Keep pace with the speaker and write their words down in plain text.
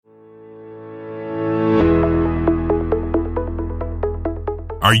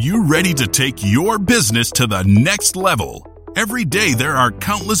Are you ready to take your business to the next level? Every day there are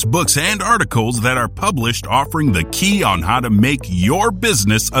countless books and articles that are published offering the key on how to make your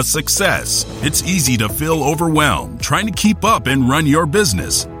business a success. It's easy to feel overwhelmed trying to keep up and run your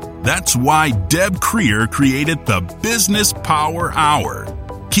business. That's why Deb Creer created the Business Power Hour.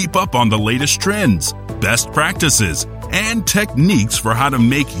 Keep up on the latest trends, best practices, and techniques for how to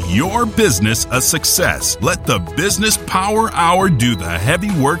make your business a success. Let the Business Power Hour do the heavy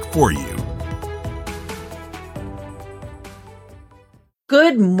work for you.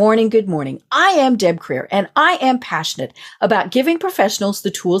 Good morning, good morning. I am Deb Creer, and I am passionate about giving professionals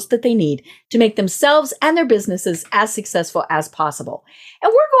the tools that they need to make themselves and their businesses as successful as possible.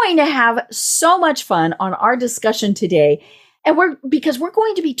 And we're going to have so much fun on our discussion today, because we're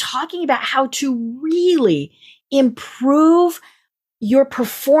going to be talking about how to really improve your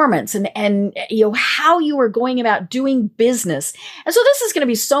performance and how you are going about doing business. And so this is going to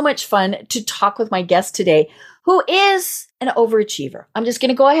be so much fun to talk with my guest today, who is an overachiever. I'm just going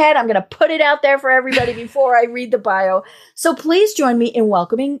to go ahead. I'm going to put it out there for everybody before I read the bio. So please join me in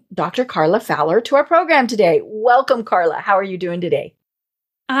welcoming Dr. Carla Fowler to our program today. Welcome, Carla. How are you doing today?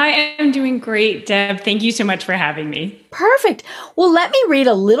 I am doing great, Deb. Thank you so much for having me. Perfect. Well, let me read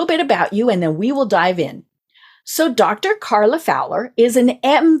a little bit about you and then we will dive in. So Dr. Carla Fowler is an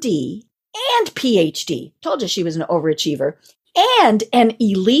MD and PhD. Told you she was an overachiever, and an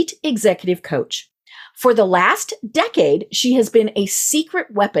elite executive coach. For the last decade, she has been a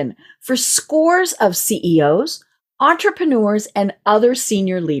secret weapon for scores of CEOs, entrepreneurs, and other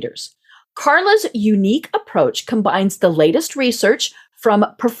senior leaders. Carla's unique approach combines the latest research from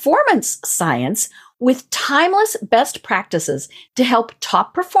performance science with timeless best practices to help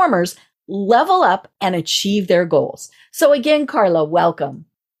top performers level up and achieve their goals. So again, Carla, welcome.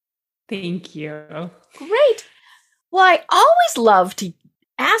 Thank you. Great. Well, I always love to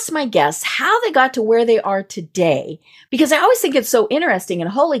ask my guests how they got to where they are today, because I always think it's so interesting,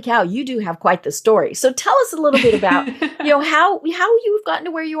 and holy cow, you do have quite the story. So tell us a little bit about, how you've gotten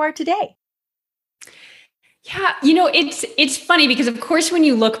to where you are today. Yeah, it's funny because, of course, when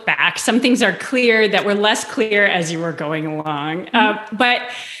you look back, some things are clear that were less clear as you were going along. But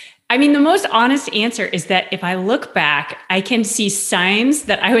I mean, the most honest answer is that if I look back, I can see signs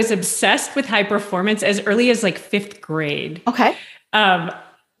that I was obsessed with high performance as early as like 5th grade. Okay.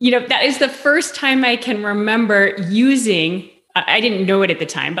 That is the first time I can remember using, I didn't know it at the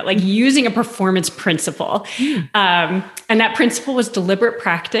time, but like using a performance principle. And that principle was deliberate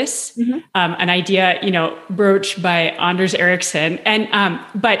practice, an idea, broached by Anders Ericsson.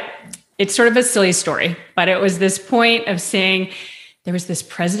 But it's sort of a silly story, but it was this point of saying, there was this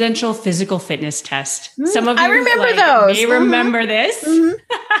presidential physical fitness test. Some of you I remember those. May remember this.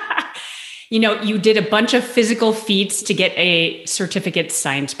 You did a bunch of physical feats to get a certificate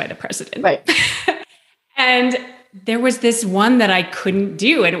signed by the president. Right. And there was this one that I couldn't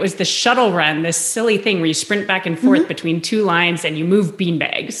do. And it was the shuttle run, this silly thing where you sprint back and forth between 2 lines and you move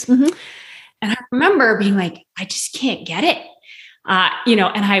beanbags. And I remember being like, I just can't get it.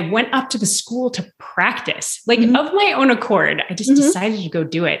 And I went up to the school to practice, like of my own accord. I just decided to go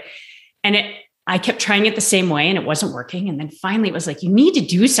do it. And I kept trying it the same way and it wasn't working. And then finally it was like, you need to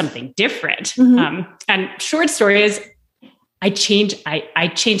do something different. And short story is I changed. I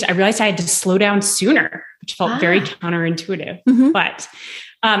realized I had to slow down sooner, which felt very counterintuitive. But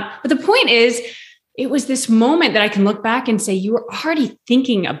the point is, it was this moment that I can look back and say, you were already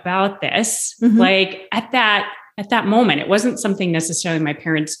thinking about this, like at that moment. It wasn't something necessarily my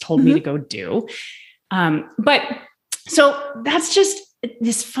parents told me to go do. But so that's just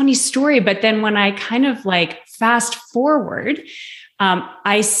this funny story. But then when I kind of like fast forward,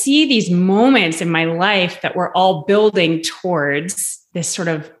 I see these moments in my life that were all building towards this sort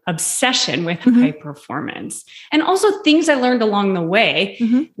of obsession with high performance, and also things I learned along the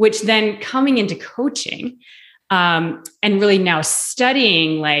way, which then coming into coaching, and really now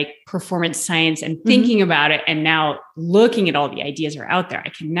studying like performance science and thinking about it, and now looking at all the ideas that are out there, I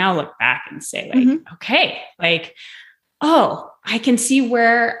can now look back and say like, okay, like, oh, I can see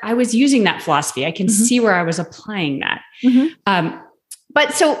where I was using that philosophy. I can see where I was applying that.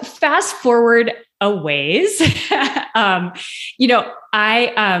 But so fast forward a ways, I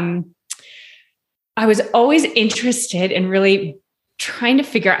was always interested in really trying to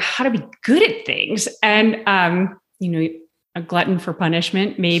figure out how to be good at things. And, a glutton for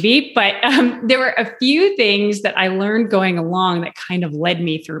punishment, maybe, but there were a few things that I learned going along that kind of led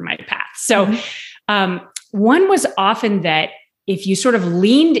me through my path. So one was often that if you sort of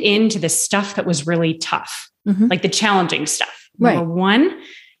leaned into the stuff that was really tough, like the challenging stuff, number one,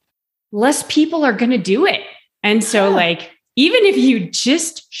 less people are going to do it. And so like, even if you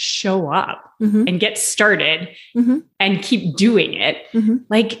just show up and get started and keep doing it,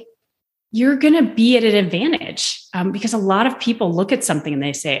 like you're going to be at an advantage because a lot of people look at something and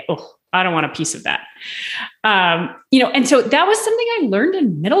they say, oh, I don't want a piece of that. And so that was something I learned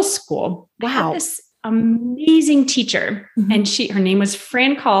in middle school. Wow. I had this amazing teacher and her name was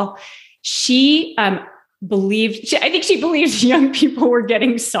Fran Call. I think she believed young people were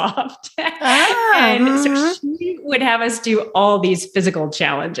getting soft. And so she would have us do all these physical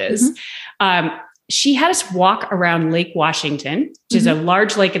challenges. She had us walk around Lake Washington, which is a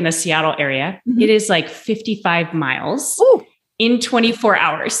large lake in the Seattle area. It is like 55 miles in 24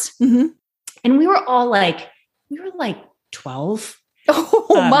 hours. And we were like 12.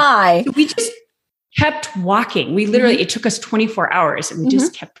 Oh my. So we just kept walking. We literally, it took us 24 hours and we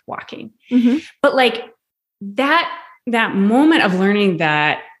just kept walking. But like that moment of learning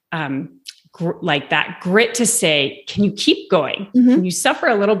that, like that grit to say, can you keep going? Can you suffer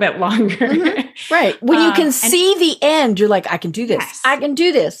a little bit longer? Right. When you can see the end, you're like, I can do this. Yes. I can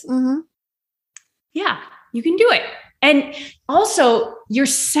do this. Yeah, you can do it. And also your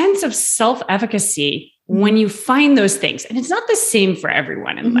sense of self-efficacy when you find those things, and it's not the same for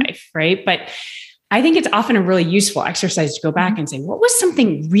everyone in life, right? But I think it's often a really useful exercise to go back and say, what was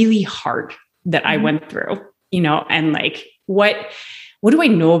something really hard that I went through, and like, what do I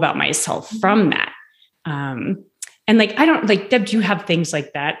know about myself from that? And like, I don't like, Deb, do you have things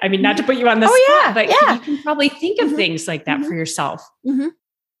like that? I mean, not to put you on the spot, but you can probably think of things like that for yourself.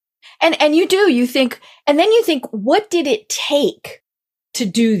 And you do, you think, and then you think, what did it take to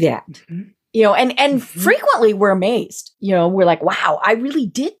do that? And frequently we're amazed, we're like, wow, I really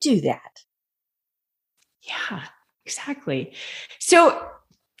did do that. Yeah, exactly. So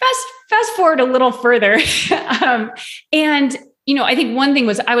fast forward a little further. I think one thing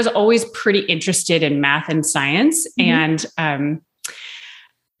was I was always pretty interested in math and science. And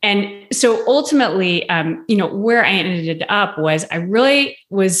so ultimately, where I ended up was I really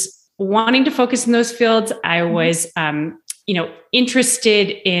was wanting to focus in those fields. I was,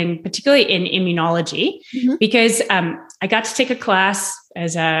 interested particularly in immunology because I got to take a class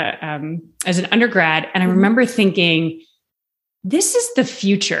as an undergrad. And I remember thinking, this is the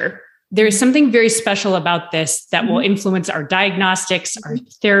future. There is something very special about this that will influence our diagnostics, our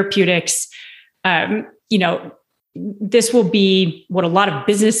therapeutics. This will be what a lot of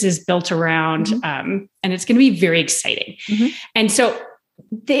business is built around. And it's going to be very exciting. And so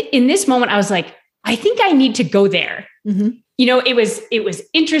in this moment, I was like, I think I need to go there. It was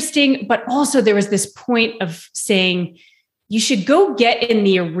interesting, but also there was this point of saying, you should go get in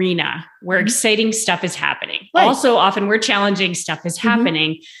the arena where exciting stuff is happening. Right. Also, often where challenging stuff is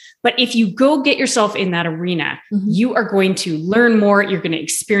happening. But if you go get yourself in that arena, you are going to learn more, you're going to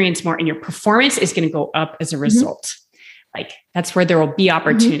experience more, and your performance is going to go up as a result. Like that's where there will be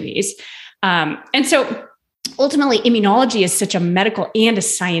opportunities. And so ultimately, immunology is such a medical and a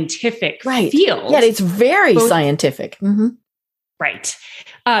scientific field. Yeah, it's very scientific. Right.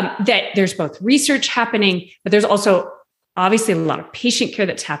 That there's both research happening, but there's also obviously a lot of patient care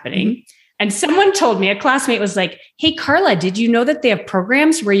that's happening. And someone told me, a classmate was like, hey, Carla, did you know that they have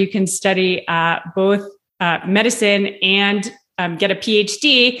programs where you can study both medicine and get a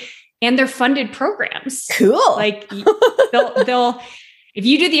PhD, and they're funded programs? Cool. Like they'll if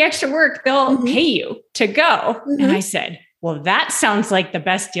you do the extra work, they'll pay you to go. And I said, well, that sounds like the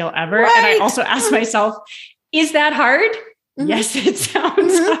best deal ever. Right. And I also asked myself, is that hard? Yes, it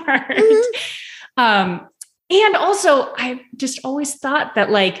sounds hard. And also I just always thought that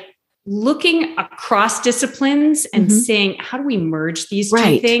like looking across disciplines and saying, how do we merge these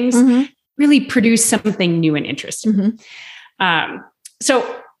two things really produce something new and interesting?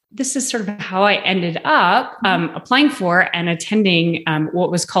 So this is sort of how I ended up applying for and attending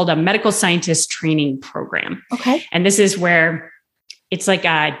what was called a medical scientist training program. Okay. And this is where it's like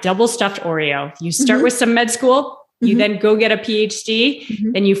a double stuffed Oreo. You start with some med school, you then go get a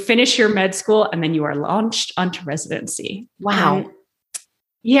PhD, then you finish your med school, and then you are launched onto residency. Wow.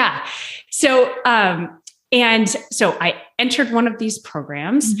 Yeah. So, and so I entered one of these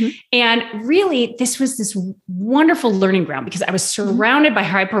programs, and really this was this wonderful learning ground because I was surrounded by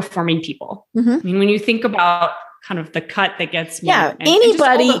high performing people. I mean, when you think about kind of the cut that gets me,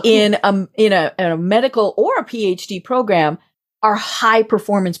 anybody in a medical or a PhD program are high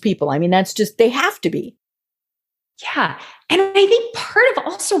performance people. I mean, that's just, they have to be. Yeah. And I think part of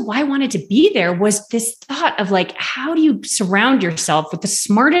also why I wanted to be there was this thought of like, how do you surround yourself with the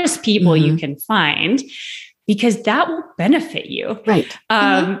smartest people you can find? Because that will benefit you. Right.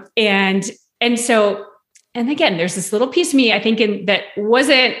 And so, and again, there's this little piece of me, I think, that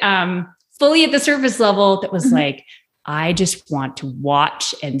wasn't fully at the surface level that was like, I just want to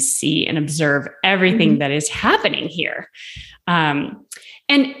watch and see and observe everything that is happening here. And,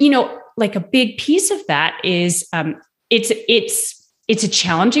 like a big piece of that is it's a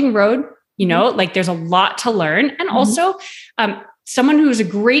challenging road, like there's a lot to learn. And also someone who's a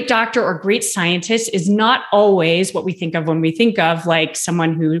great doctor or great scientist is not always what we think of when we think of like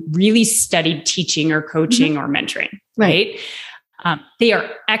someone who really studied teaching or coaching or mentoring, right? They are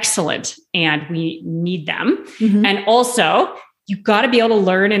excellent and we need them. And also you've got to be able to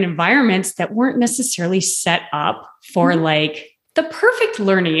learn in environments that weren't necessarily set up for like the perfect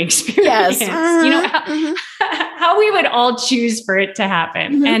learning experience, how we would all choose for it to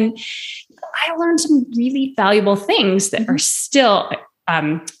happen. And I learned some really valuable things that are still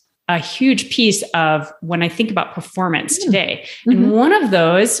a huge piece of when I think about performance today. And one of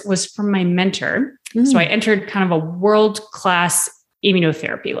those was from my mentor. So I entered kind of a world-class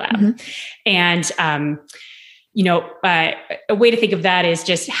immunotherapy lab. And, a way to think of that is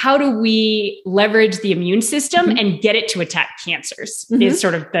just how do we leverage the immune system and get it to attack cancers is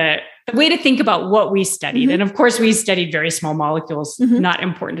sort of the way to think about what we studied. And of course, we studied very small molecules, not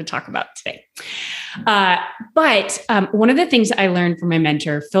important to talk about today. But one of the things I learned from my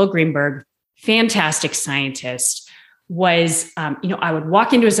mentor, Phil Greenberg, fantastic scientist, was, I would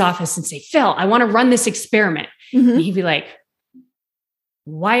walk into his office and say, Phil, I want to run this experiment. And he'd be like,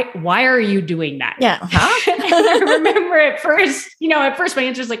 why are you doing that? Yeah. Huh? And I remember at first my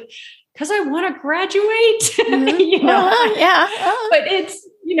answer is like, because I want to graduate, but it's,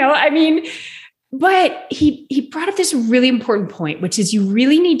 but he brought up this really important point, which is you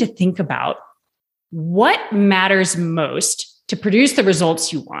really need to think about what matters most to produce the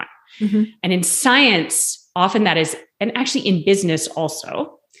results you want. And in science, often that is, and actually in business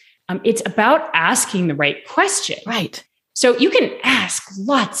also, it's about asking the right question. Right. So you can ask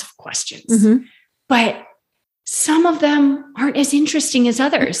lots of questions, but some of them aren't as interesting as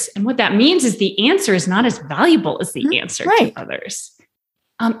others. And what that means is the answer is not as valuable as the answer to others.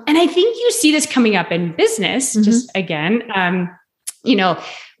 And I think you see this coming up in business, just again,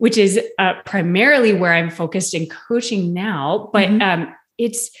 which is primarily where I'm focused in coaching now. But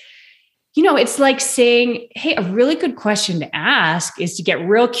it's like saying, hey, a really good question to ask is to get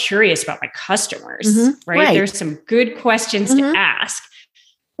real curious about my customers, right? There's some good questions to ask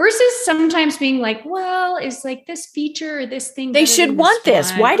versus sometimes being like, well, is like this feature or this thing. They should want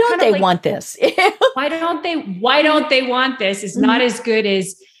this. Why don't they want this? Why don't they want this is not as good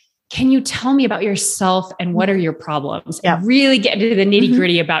as, can you tell me about yourself and what are your problems? And really get into the nitty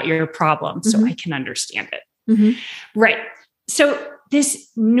gritty about your problems so I can understand it. Right. So this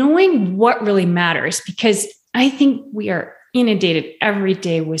knowing what really matters, because I think we are inundated every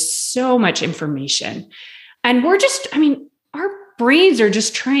day with so much information and our brains are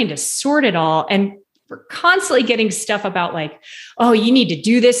just trying to sort it all. And we're constantly getting stuff about like, oh, you need to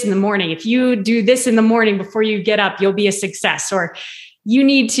do this in the morning. If you do this in the morning before you get up, you'll be a success. Or you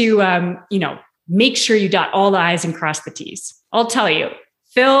need to, make sure you dot all the I's and cross the T's. I'll tell you,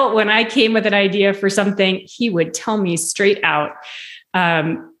 Phil, when I came with an idea for something, he would tell me straight out.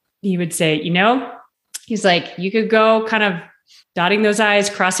 He would say, he's like, you could go kind of dotting those I's,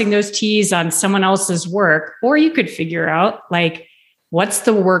 crossing those T's on someone else's work, or you could figure out like, what's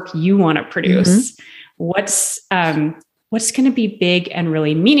the work you want to produce? What's going to be big and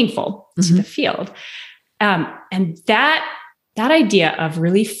really meaningful to the field? And that idea of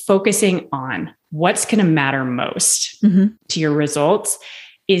really focusing on what's going to matter most to your results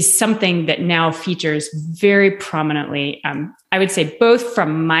is something that now features very prominently, I would say, both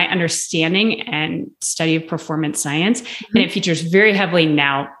from my understanding and study of performance science, and it features very heavily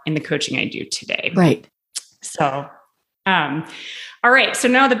now in the coaching I do today. Right. So, all right. So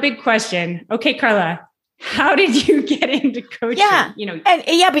now the big question. Okay, Carla, how did you get into coaching? Yeah.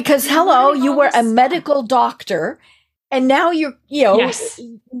 Because you were a medical doctor and now you're,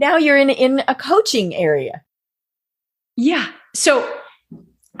 now you're in a coaching area. Yeah. So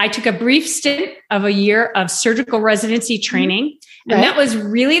I took a brief stint of a year of surgical residency training. And that was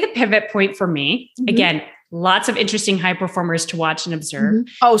really the pivot point for me. Again, lots of interesting high performers to watch and observe.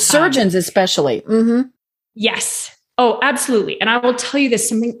 Oh, surgeons especially. Yes. Oh, absolutely. And I will tell you this,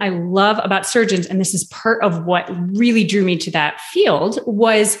 something I love about surgeons, and this is part of what really drew me to that field,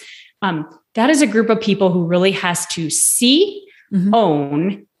 was that is a group of people who really has to see,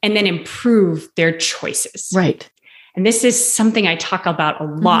 own, and then improve their choices. Right. And this is something I talk about a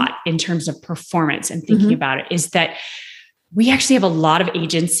lot in terms of performance and thinking about it, is that we actually have a lot of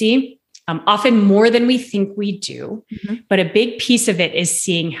agency, often more than we think we do. But a big piece of it is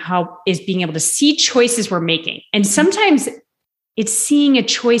being able to see choices we're making. And sometimes it's seeing a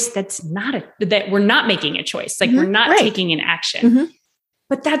choice that we're not making a choice. Like we're not taking an action,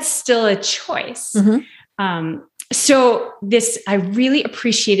 but that's still a choice. So I really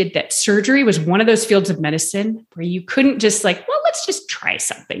appreciated that surgery was one of those fields of medicine where you couldn't just like, well, let's just try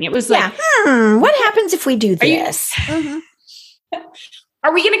something. It was like, what happens if we do this?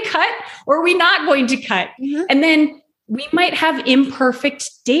 Are we going to cut or are we not going to cut? And then we might have imperfect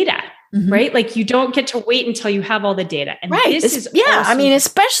data, right? Like you don't get to wait until you have all the data. And this is I mean,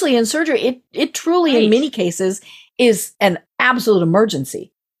 especially in surgery, it truly in many cases is an absolute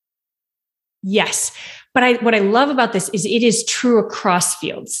emergency. Yes. But what I love about this is it is true across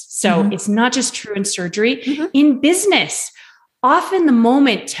fields. So it's not just true in surgery. In business, often the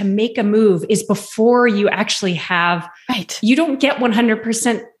moment to make a move is before you actually have, you don't get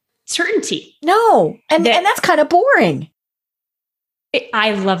 100% certainty. No. And that's kind of boring.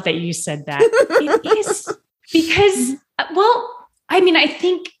 I love that you said that. It is because, well, I mean, I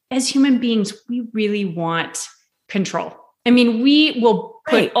think as human beings, we really want control. I mean, we will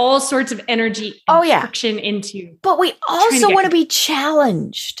put all sorts of energy and friction into. But we also want to be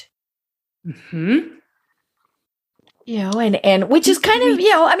challenged. You know, and which is kind of,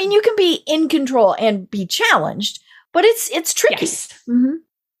 I mean, you can be in control and be challenged, but it's tricky. Yes.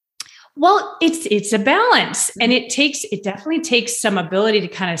 Well, it's a balance, and it definitely takes some ability to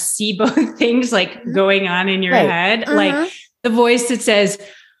kind of see both things like going on in your head, like the voice that says,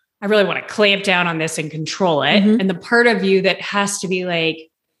 I really want to clamp down on this and control it. And the part of you that has to be like,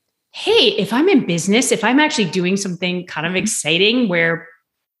 hey, if I'm in business, if I'm actually doing something kind of exciting where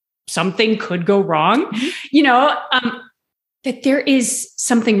something could go wrong, that there is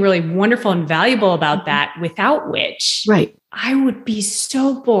something really wonderful and valuable about that, without which I would be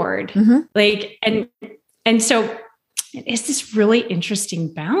so bored. Like, and so it's this really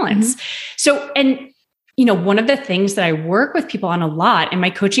interesting balance. So, and one of the things that I work with people on a lot in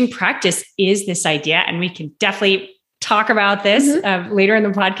my coaching practice is this idea, and we can definitely talk about this later in the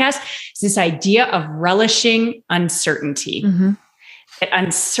podcast, is this idea of relishing uncertainty. That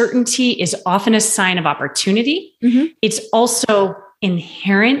uncertainty is often a sign of opportunity. It's also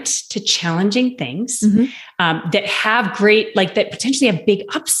inherent to challenging things that have great, like that potentially have big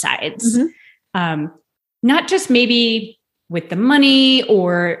upsides. Not just maybe with the money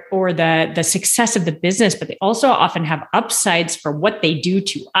or the success of the business, but they also often have upsides for what they do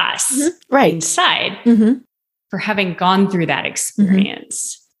to us inside for having gone through that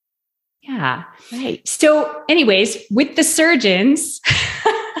experience. Yeah. Right. So anyways, with the surgeons,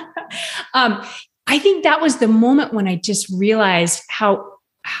 I think that was the moment when I just realized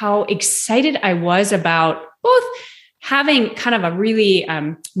how excited I was about both having kind of a really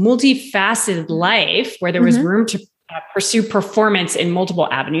multifaceted life where there was room to pursue performance in multiple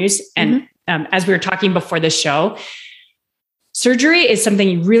avenues. And as we were talking before the show, surgery is something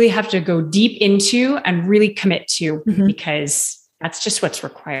you really have to go deep into and really commit to because that's just what's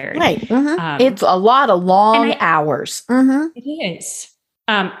required. Right. It's a lot of long hours. It is.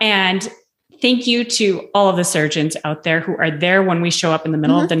 And thank you to all of the surgeons out there who are there when we show up in the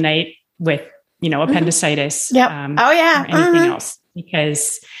middle of the night with, appendicitis or anything else,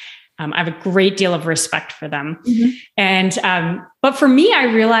 because I have a great deal of respect for them. And, but for me, I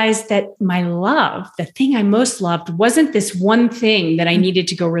realized that my love, the thing I most loved, wasn't this one thing that I needed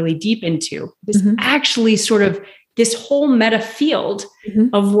to go really deep into. This actually sort of this whole meta field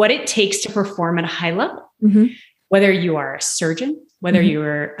of what it takes to perform at a high level, whether you are a surgeon, whether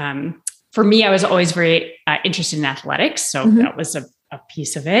you're, for me, I was always very interested in athletics. So that was a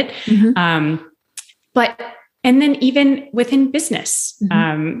piece of it. And then even within business,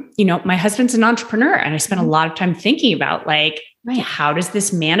 my husband's an entrepreneur, and I spent a lot of time thinking about how does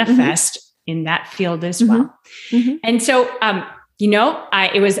this manifest in that field as well? And so,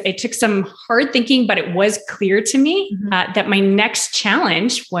 it took some hard thinking, but it was clear to me that my next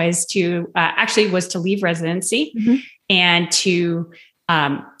challenge was to leave residency and to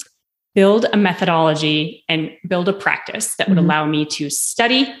build a methodology and build a practice that would allow me to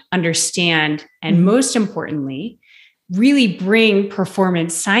study, understand, and most importantly, really bring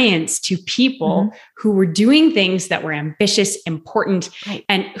performance science to people who were doing things that were ambitious, important,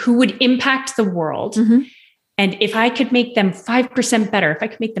 and who would impact the world. And if I could make them 5% better, if I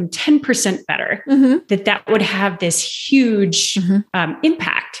could make them 10% better, that would have this huge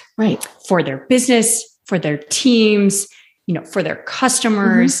impact for their business, for their teams, for their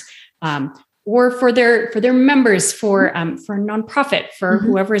customers, or for their members, for a nonprofit, for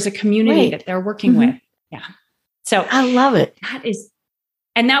whoever is a community that they're working with. Yeah. So I love it.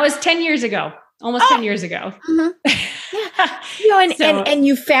 That was 10 years ago, almost 10 years ago. And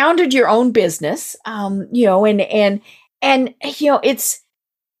you founded your own business, and And, it's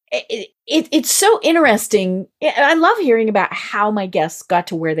so interesting. I love hearing about how my guests got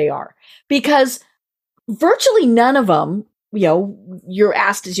to where they are, because virtually none of them, you're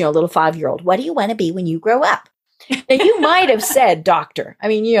asked as, a little 5-year-old, what do you want to be when you grow up? Now, you might have said doctor. I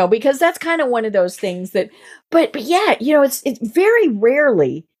mean, because that's kind of one of those things that, but yeah, it's very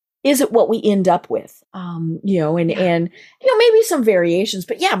rarely is it what we end up with, and maybe some variations,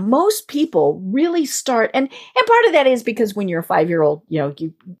 but yeah, most people really start. And part of that is because when you're a 5-year-old,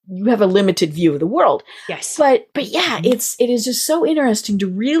 you have a limited view of the world. Yes. But yeah, it is just so interesting to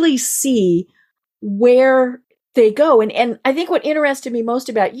really see where they go. And I think what interested me most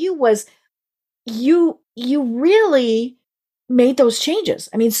about you was you really made those changes.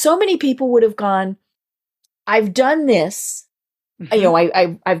 I mean, so many people would have gone, I've done this.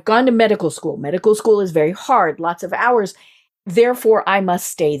 I've gone to medical school. Medical school is very hard, lots of hours. Therefore, I must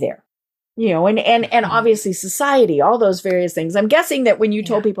stay there. And obviously society, all those various things. I'm guessing that when you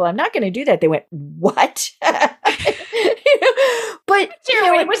told people I'm not going to do that, they went, what? But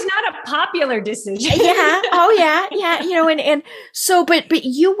it was not a popular decision. Yeah. Oh yeah. Yeah. And so, but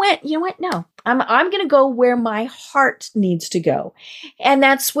you went, no, I'm going to go where my heart needs to go. And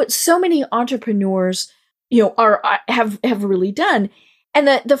that's what so many entrepreneurs have really done. And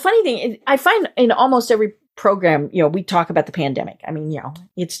the funny thing, I find in almost every program, we talk about the pandemic. I mean,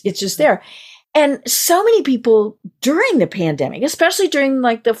 it's just there. And so many people during the pandemic, especially during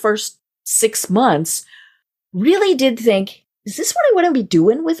like the first 6 months, really did think, is this what I want to be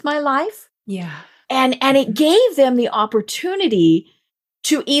doing with my life? Yeah. And it gave them the opportunity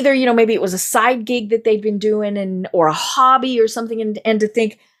to either, maybe it was a side gig that they'd been doing or a hobby or something, and to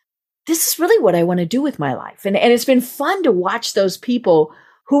think, this is really what I want to do with my life. And it's been fun to watch those people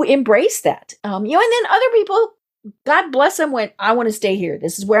who embrace that. And then other people, God bless them, went, I want to stay here.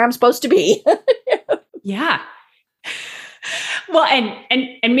 This is where I'm supposed to be. Yeah. Well,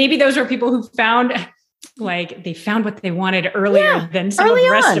 and maybe those were people who found they found what they wanted earlier than some of the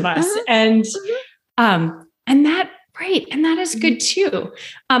rest of us. And that, right. And that is good too.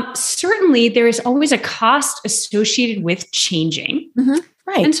 Certainly there is always a cost associated with changing. Mm-hmm.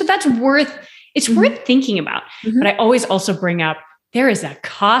 Right. And so that's worth thinking about. Mm-hmm. But I always also bring up, there is a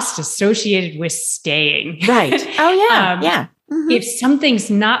cost associated with staying. Right. Oh yeah. Yeah. Mm-hmm. If something's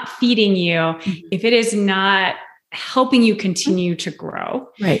not feeding you, if it is not helping you continue to grow.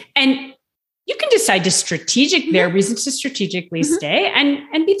 Right. And you can decide to there are reasons to strategically stay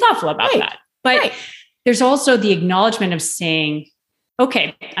and be thoughtful about that. But there's also the acknowledgement of saying,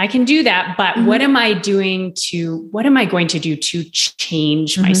 okay, I can do that, but what am I going to do to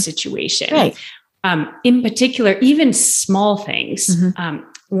change my situation? Right. In particular, even small things.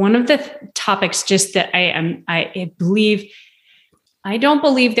 One of the topics just that I don't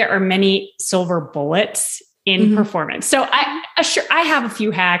believe there are many silver bullets in performance. So I have a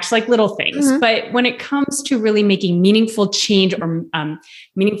few hacks, like little things, but when it comes to really making meaningful change or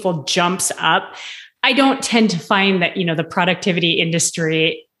meaningful jumps up, I don't tend to find that, the productivity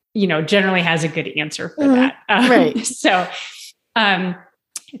industry, generally has a good answer for that. Right. So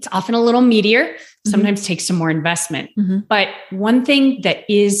it's often a little meatier, sometimes takes some more investment. But one thing that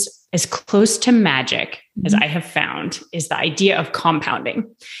is as close to magic as I have found is the idea of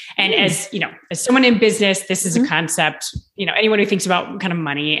compounding. And as someone in business, this is a concept, anyone who thinks about kind of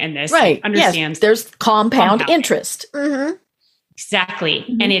money and this understands. Yes, there's compound interest. Exactly.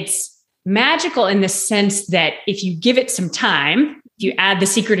 And it's magical in the sense that if you give it some time, if you add the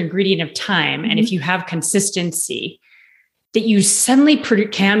secret ingredient of time, and if you have consistency, that you suddenly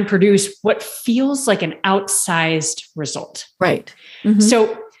can produce what feels like an outsized result. Right.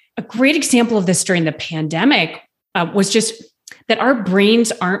 So a great example of this during the pandemic was just that our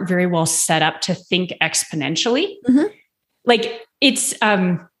brains aren't very well set up to think exponentially. Like it's,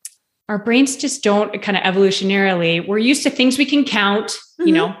 our brains just don't kind of evolutionarily, we're used to things we can count,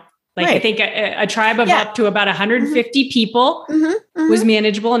 I think a tribe of up to about 150 people was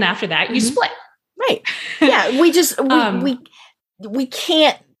manageable. And after that, you split. Right. Yeah. We just, we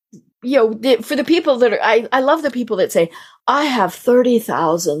can't, for the people that are, I love the people that say, I have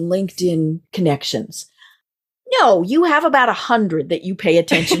 30,000 LinkedIn connections. No, you have about 100 that you pay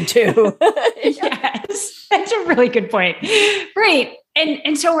attention to. Yes. That's a really good point. Right.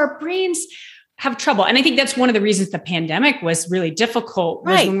 And so our brains have trouble. And I think that's one of the reasons the pandemic was really difficult,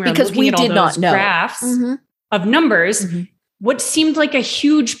 was when we were looking at all those graphs of numbers, what seemed like a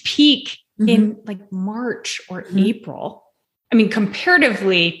huge peak in like March or April. I mean,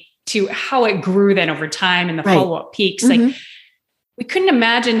 comparatively to how it grew then over time and the follow-up peaks, like we couldn't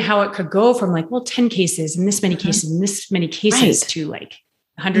imagine how it could go from 10 cases and this many cases and this many cases to like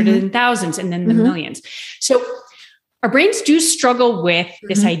hundreds and thousands and then the millions. So our brains do struggle with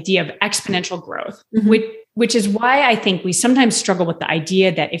this idea of exponential growth, which is why I think we sometimes struggle with the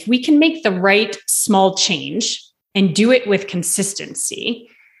idea that if we can make the right small change and do it with consistency,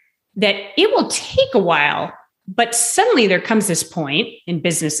 that it will take a while, but suddenly there comes this point in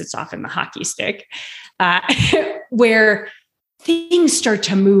business, it's often the hockey stick, where things start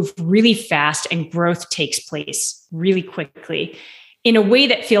to move really fast and growth takes place really quickly in a way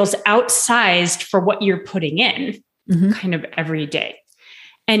that feels outsized for what you're putting in kind of every day.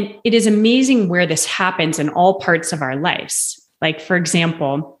 And it is amazing where this happens in all parts of our lives. Like, for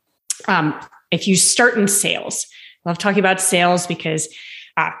example, if you start in sales, I love talking about sales because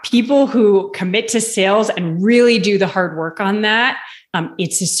people who commit to sales and really do the hard work on that,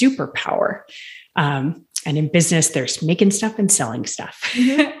 it's a superpower. And in business, there's making stuff and selling stuff.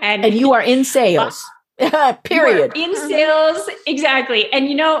 And you are in sales, period. In sales, exactly.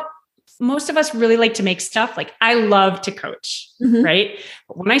 And most of us really like to make stuff. Like, I love to coach, right?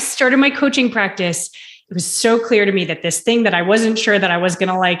 But when I started my coaching practice, it was so clear to me that this thing that I wasn't sure that I was going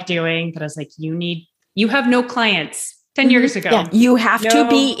to like doing, that I was like, you have no clients 10 years ago. Yeah, you have to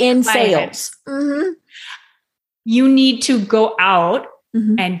be in sales. You need to go out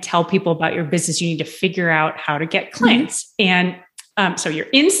and tell people about your business. You need to figure out how to get clients. And so you're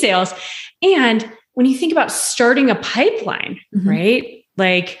in sales. And when you think about starting a pipeline, right?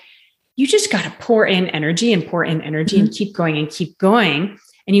 Like, you just got to pour in energy and keep going and keep going.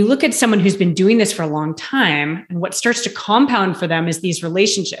 And you look at someone who's been doing this for a long time, and what starts to compound for them is these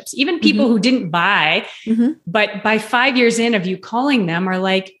relationships. Even people who didn't buy, but by 5 years in of you calling them are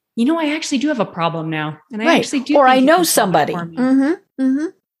like, I actually do have a problem now. And I actually do. Or I know somebody.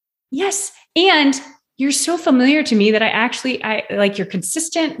 Yes. And you're so familiar to me that I like, you're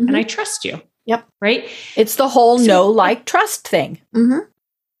consistent and I trust you. Yep. Right. It's the whole trust thing.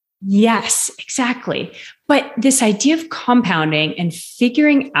 Yes, exactly. But this idea of compounding and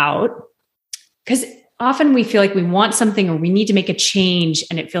figuring out, because often we feel like we want something or we need to make a change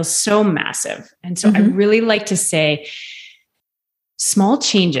and it feels so massive. And so I really like to say small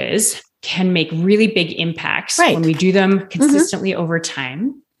changes can make really big impacts when we do them consistently over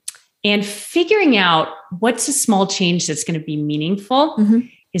time. And figuring out what's a small change that's going to be meaningful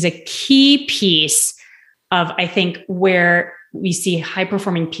is a key piece of, I think, where we see high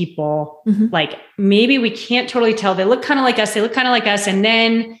performing people, like maybe we can't totally tell. They look kind of like us. And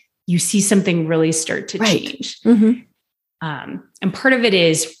then you see something really start to change. And part of it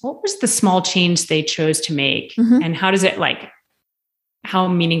is, what was the small change they chose to make? And how does it how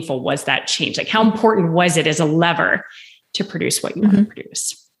meaningful was that change? Like, how important was it as a lever to produce what you want to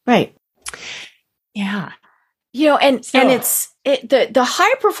produce? Right. Yeah. And the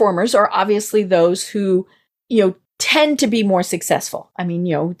high performers are obviously those who, tend to be more successful. I mean,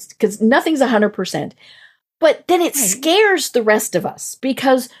 because nothing's 100%, but then it scares the rest of us,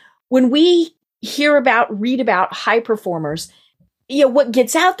 because when we read about high performers, what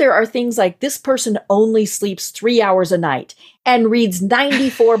gets out there are things like, this person only sleeps 3 hours a night and reads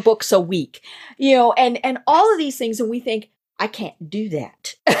 94 books a week, and all of these things. And we think, I can't do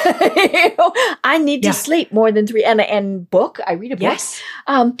that. I need to sleep more than 3 and book. I read a book. Yes.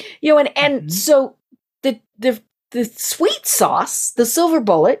 So the sweet sauce, the silver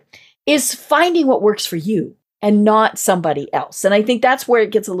bullet, is finding what works for you and not somebody else. And I think that's where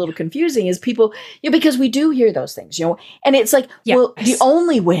it gets a little confusing, is people, because we do hear those things, and it's like, well, the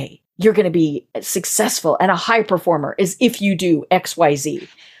only way you're going to be successful and a high performer is if you do X, Y, Z.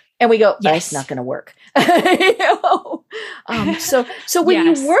 And we go, that's not going to work. So when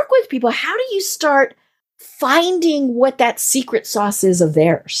you work with people, how do you start finding what that secret sauce is of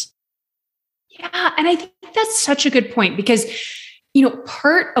theirs? Yeah. And I think that's such a good point, because,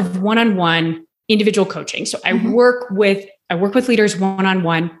 part of one-on-one individual coaching. So I work with leaders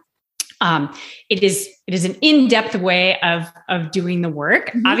one-on-one. It is an in-depth way of doing the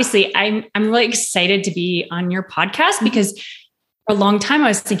work. Obviously, I'm really excited to be on your podcast, because for a long time I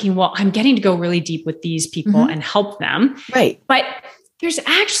was thinking, well, I'm getting to go really deep with these people and help them. Right. But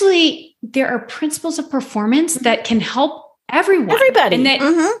there are principles of performance that can help everybody. And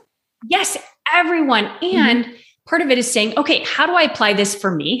that, yes, everyone. And part of it is saying, okay, how do I apply this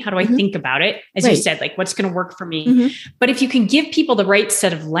for me? How do I think about it? As you said, like, what's going to work for me? But if you can give people the right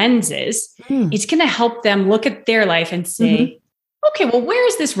set of lenses, it's going to help them look at their life and say, okay, well, where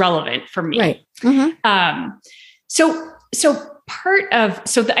is this relevant for me? Right. So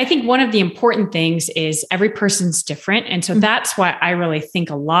I think one of the important things is every person's different. And so that's why I really think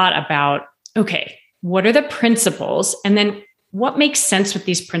a lot about, okay, what are the principles? And then what makes sense with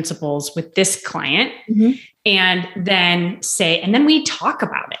these principles with this client? And then we talk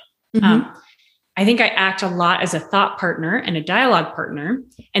about it. I think I act a lot as a thought partner and a dialogue partner,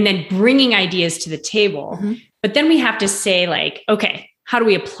 and then bringing ideas to the table. But then we have to say like, okay, how do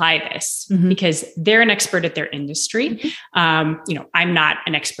we apply this? Because they're an expert at their industry. I'm not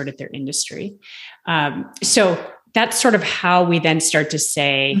an expert at their industry. So that's sort of how we then start to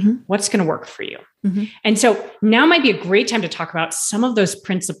say, what's going to work for you? And so now might be a great time to talk about some of those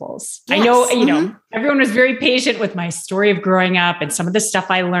principles. Yes. I know, everyone was very patient with my story of growing up and some of the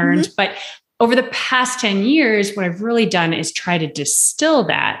stuff I learned, but over the past 10 years, what I've really done is try to distill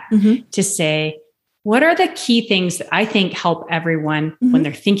that to say, what are the key things that I think help everyone when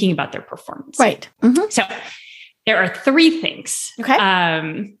they're thinking about their performance? Right. So there are 3 things.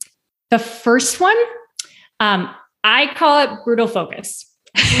 Okay. The first one, I call it brutal focus.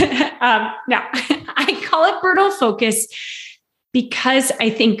 Now, I call it brutal focus because I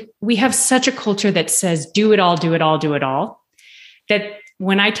think we have such a culture that says, do it all, do it all, do it all. That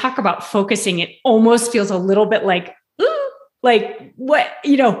when I talk about focusing, it almost feels a little bit like, what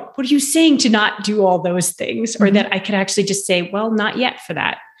are you saying to not do all those things? Or that I could actually just say, well, not yet for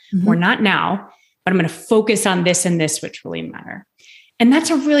that, or not now, but I'm going to focus on this and this, which really matter. And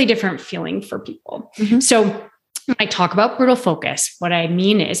that's a really different feeling for people. So when I talk about brutal focus, what I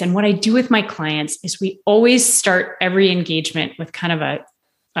mean is, and what I do with my clients is we always start every engagement with kind of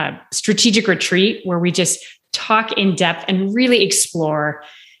a strategic retreat where we just talk in depth and really explore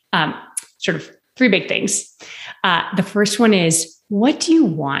sort of 3 big things. The first one is, what do you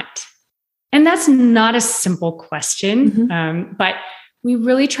want? And that's not a simple question, but we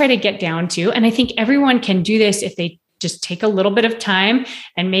really try to get down to, and I think everyone can do this if they just take a little bit of time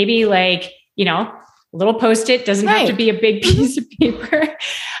and maybe a little Post-it, doesn't have to be a big piece of paper,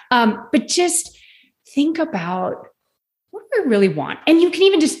 but just think about what do I really want? And you can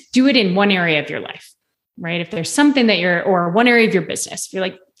even just do it in one area of your life, right? If there's something that or one area of your business, if you're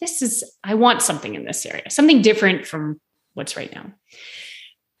like, I want something in this area, something different from what's right now.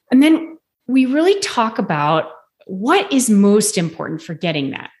 And then we really talk about what is most important for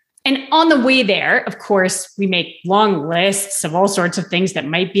getting that. And on the way there, of course, we make long lists of all sorts of things that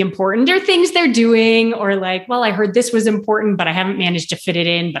might be important. There are things they're doing, or like, well, I heard this was important, but I haven't managed to fit it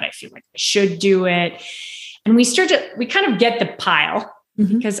in, but I feel like I should do it. And we kind of get the pile,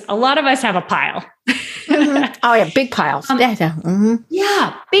 because a lot of us have a pile. Oh yeah, big piles.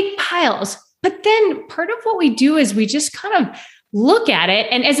 Yeah, big piles. But then part of what we do is we just kind of look at it.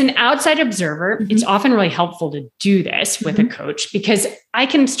 And as an outside observer, it's often really helpful to do this with a coach, because I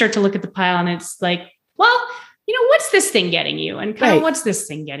can start to look at the pile and it's like, well, what's this thing getting you? And kind of what's this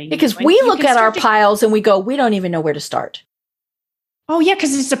thing getting you? Because we look at our piles and we go, we don't even know where to start. Oh yeah,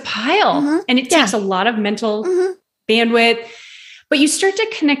 because it's a pile and it takes a lot of mental bandwidth. But you start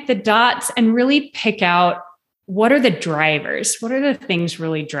to connect the dots and really pick out, what are the drivers? What are the things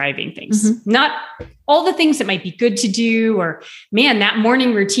really driving things? Not all the things that might be good to do, or man, that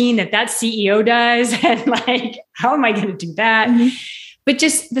morning routine that CEO does. And like, how am I going to do that? But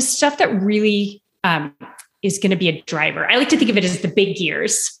just the stuff that really is going to be a driver. I like to think of it as the big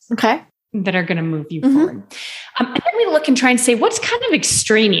gears. Okay. That are going to move you forward. And then we look and try and say, what's kind of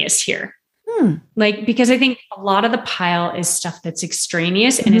extraneous here? Because I think a lot of the pile is stuff that's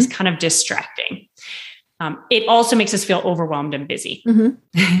extraneous and is kind of distracting. It also makes us feel overwhelmed and busy.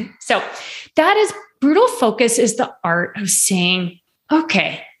 So that is brutal focus, is the art of saying,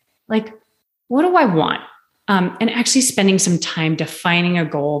 okay, like, what do I want? And actually spending some time defining a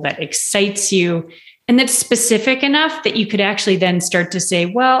goal that excites you and that's specific enough that you could actually then start to say,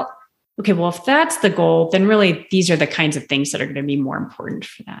 well, if that's the goal, then really these are the kinds of things that are going to be more important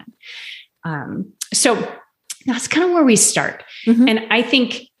for that. So that's kind of where we start. And I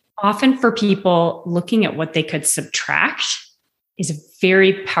think often for people, looking at what they could subtract is a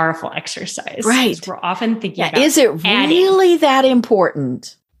very powerful exercise. Right. We're often thinking about, is it really that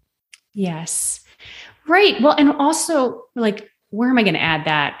important? Yes. Right. Well, and also like, where am I going to add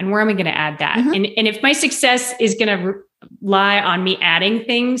that? And where am I going to add that? And if my success is going to lie on me adding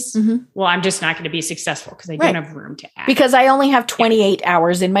things, well, I'm just not going to be successful because I don't have room to add. Because I only have 28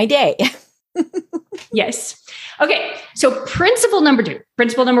 hours in my day. Yes. Okay. So principle number 2,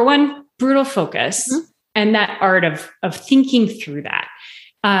 principle number 1, brutal focus, and that art of thinking through that.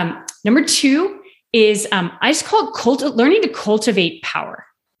 Number 2 is, I just call it learning to cultivate power.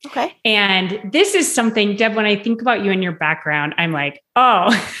 Okay. And this is something, Deb, when I think about you and your background, I'm like, oh,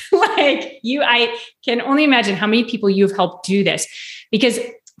 I can only imagine how many people you've helped do this. Because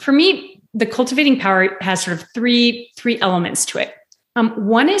for me, the cultivating power has sort of three elements to it.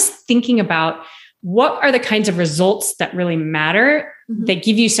 One is thinking about what are the kinds of results that really matter, that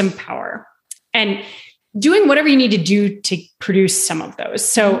give you some power. And doing whatever you need to do to produce some of those.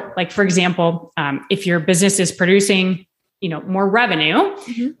 So like, for example, if your business is producing, more revenue,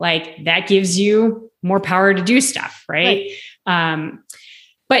 like that gives you more power to do stuff. Right.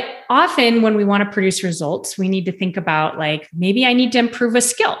 But often when we want to produce results, we need to think about like, maybe I need to improve a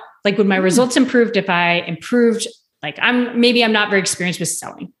skill. Like would my results improved if I improved, like I'm not very experienced with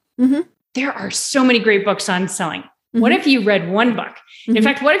selling. There are so many great books on selling. What if you read one book? In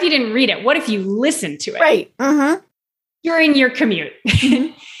fact, what if you didn't read it? What if you listened to it? Right. During your commute?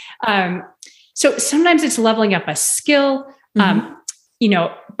 So sometimes it's leveling up a skill,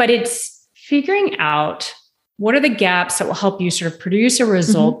 but it's figuring out what are the gaps that will help you sort of produce a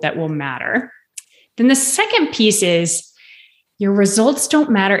result that will matter. Then the second piece is your results don't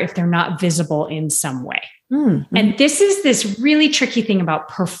matter if they're not visible in some way. And this is this really tricky thing about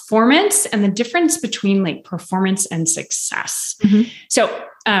performance and the difference between like performance and success. So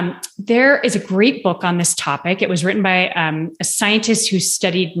there is a great book on this topic. It was written by a scientist who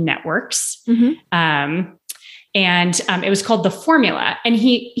studied networks. And it was called The Formula. And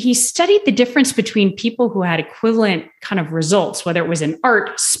he studied the difference between people who had equivalent kind of results, whether it was in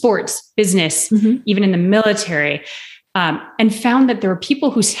art, sports, business, even in the military, and found that there were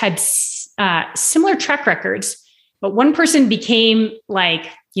people who had similar track records, but one person became like,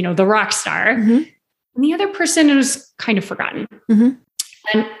 the rock star, and the other person was kind of forgotten.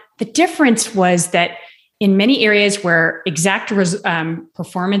 And the difference was that in many areas where exact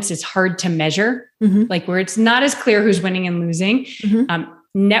performance is hard to measure, like where it's not as clear who's winning and losing,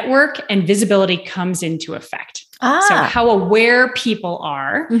 network and visibility comes into effect. So how aware people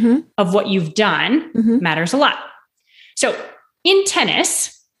are of what you've done matters a lot. So in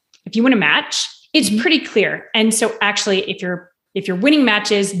tennis, if you win a match, it's pretty clear. And so actually, if you're winning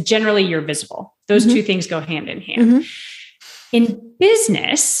matches, generally you're visible. Those two things go hand in hand. In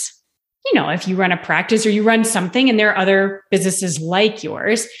business, if you run a practice or you run something and there are other businesses like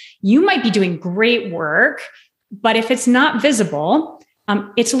yours, you might be doing great work, but if it's not visible,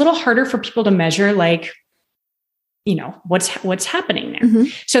 it's a little harder for people to measure, like, what's happening there.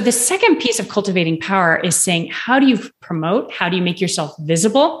 So the second piece of cultivating power is saying, how do you promote? How do you make yourself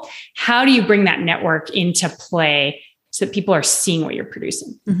visible? How do you bring that network into play so that people are seeing what you're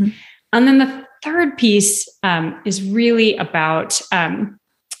producing? And then the third piece is really about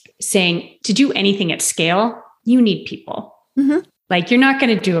saying to do anything at scale, you need people. Like you're not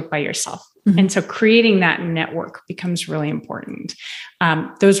going to do it by yourself. And so creating that network becomes really important.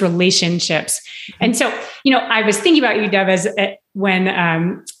 Those relationships. And so, I was thinking about you, Deb, when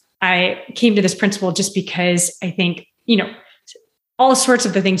I came to this principle, just because I think, all sorts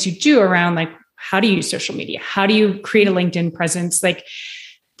of the things you do around, like, how do you use social media? How do you create a LinkedIn presence? Like,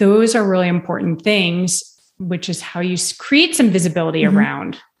 those are really important things, which is how you create some visibility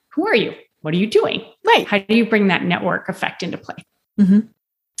around who are you? What are you doing? Right. How do you bring that network effect into play?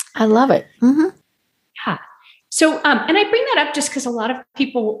 I love it. Yeah. So, and I bring that up just because a lot of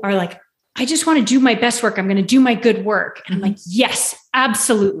people are like, I just want to do my best work. I'm going to do my good work. And I'm like, yes,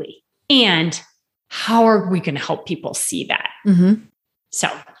 absolutely. And how are we going to help people see that? So,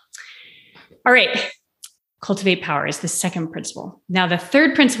 all right. Cultivate power is the second principle. Now, the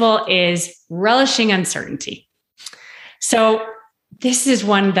third principle is relishing uncertainty. So this is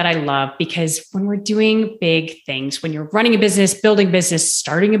one that I love because when we're doing big things, when you're running a business, building a business,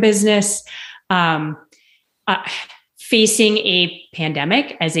 starting a business, facing a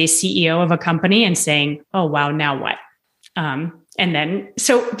pandemic as a CEO of a company and saying, oh, wow, now what? And then,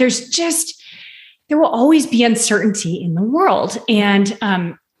 so there will always be uncertainty in the world.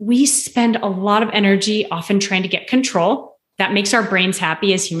 And we spend a lot of energy often trying to get control. That makes our brains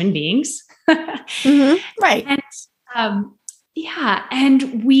happy as human beings. Right. And, yeah.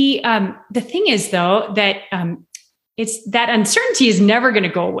 And we, the thing is though, that it's that uncertainty is never going to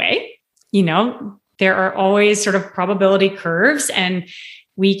go away. There are always sort of probability curves and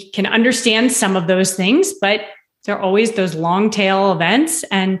we can understand some of those things, but there are always those long tail events.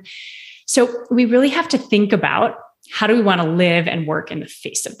 And so we really have to think about how do we want to live and work in the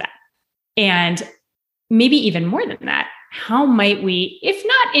face of that? And maybe even more than that, how might we, if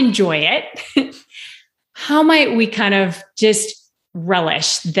not enjoy it, how might we kind of just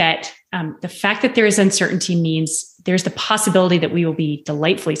relish that the fact that there is uncertainty means there's the possibility that we will be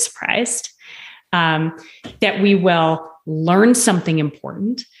delightfully surprised, that we will learn something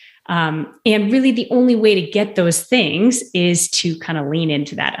important. And really the only way to get those things is to kind of lean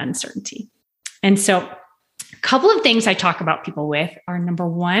into that uncertainty. And so a couple of things I talk about people with are, number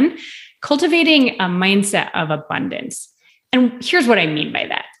one, cultivating a mindset of abundance. And here's what I mean by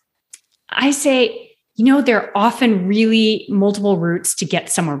that. I say, there are often really multiple routes to get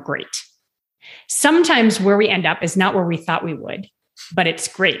somewhere great. sometimes where we end up is not where we thought we would, but it's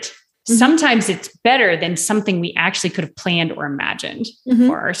great. Sometimes it's better than something we actually could have planned or imagined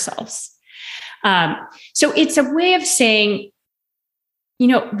for ourselves. So it's a way of saying,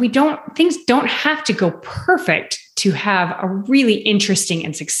 things don't have to go perfect to have a really interesting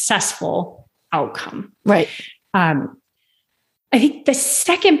and successful outcome. Right. I think the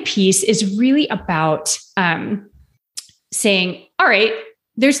second piece is really about saying, all right,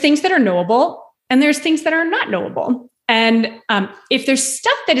 there's things that are knowable and there's things that are not knowable. And if there's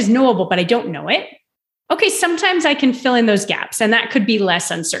stuff that is knowable, but I don't know it, okay, sometimes I can fill in those gaps and that could be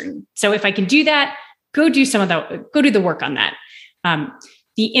less uncertain. So if I can do that, go do the work on that.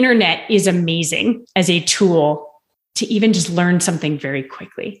 The internet is amazing as a tool to even just learn something very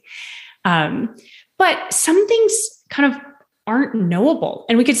quickly. But some things kind of aren't knowable.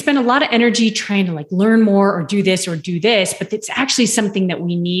 And we could spend a lot of energy trying to learn more or do this, but it's actually something that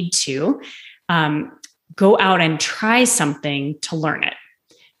we need to go out and try something to learn it.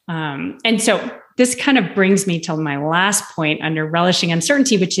 And so this kind of brings me to my last point under relishing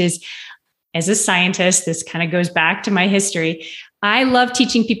uncertainty, which is, as a scientist, this kind of goes back to my history. I love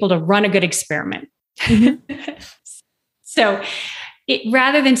teaching people to run a good experiment. So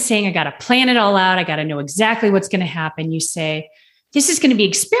rather than saying, I got to plan it all out, I got to know exactly what's going to happen, you say, this is going to be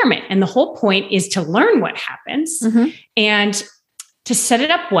experiment. And the whole point is to learn what happens. And to set it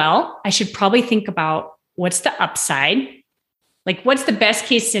up well, I should probably think about what's the upside? What's the best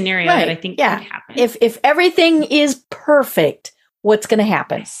case scenario that I think could happen? If everything is perfect, what's going to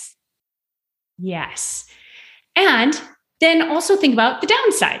happen? Yes. And then also think about the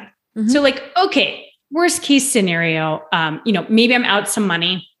downside. So okay, worst case scenario, maybe I'm out some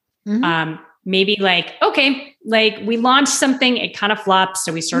money. Maybe we launched something, it kind of flops.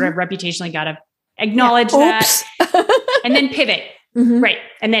 So we sort of reputationally got to acknowledge that and then pivot. Right.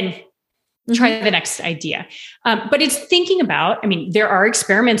 And then try the next idea. But it's thinking about, there are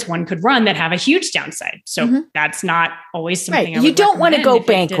experiments one could run that have a huge downside. So that's not always something I would You don't want to go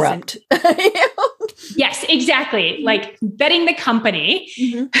recommend bankrupt. Yes, exactly. Betting the company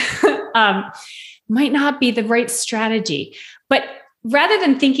might not be the right strategy. But rather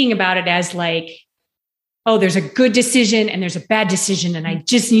than thinking about it as there's a good decision and there's a bad decision, and I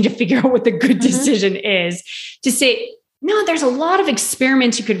just need to figure out what the good decision is, to say, no, there's a lot of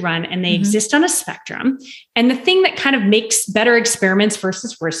experiments you could run and they exist on a spectrum. And the thing that kind of makes better experiments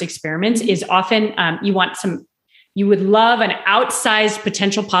versus worse experiments is often you would love an outsized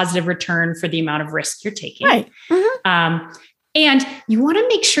potential positive return for the amount of risk you're taking. Right. And you want to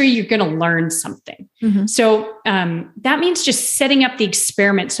make sure you're going to learn something. So that means just setting up the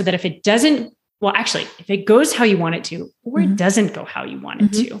experiment so that if it doesn't, if it goes how you want it to, or it doesn't go how you want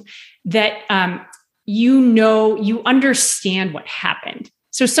it to, that you understand what happened.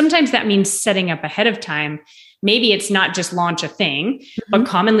 So sometimes that means setting up ahead of time. Maybe it's not just launch a thing, but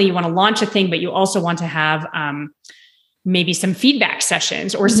commonly you want to launch a thing, but you also want to have maybe some feedback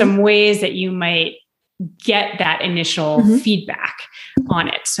sessions or some ways that you might get that initial feedback on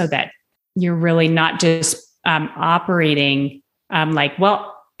it, so that you're really not just operating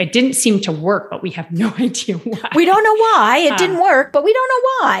it didn't seem to work, but we have no idea why. We don't know why it didn't work, but we don't know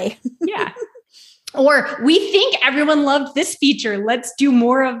why. Yeah. Or we think everyone loved this feature. Let's do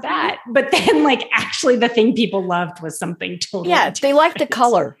more of that. But then actually the thing people loved was something totally different. They liked the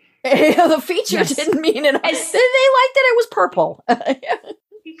color. The feature didn't mean it. They liked that it was purple.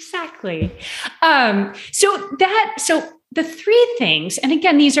 Exactly. So the three things, and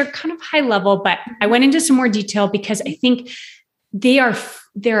again, these are kind of high level, but I went into some more detail because I think they're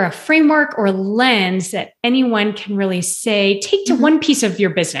a framework or lens that anyone can really take to one piece of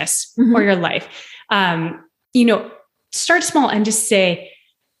your business or your life. Start small and just say,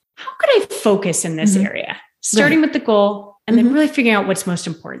 how could I focus in this area? Starting with the goal and then really figuring out what's most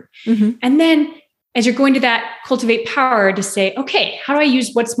important. And then as you're going to that, cultivate power to say, okay, how do I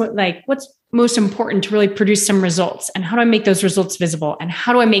use what's most important to really produce some results? And how do I make those results visible? And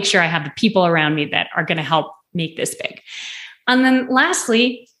how do I make sure I have the people around me that are going to help make this big? And then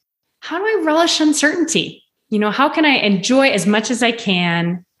lastly, how do I relish uncertainty? How can I enjoy as much as I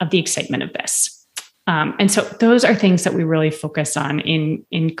can of the excitement of this? And so those are things that we really focus on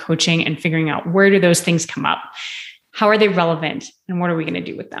in coaching and figuring out, where do those things come up? How are they relevant? And what are we going to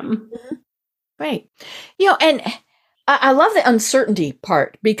do with them? Right. And I love the uncertainty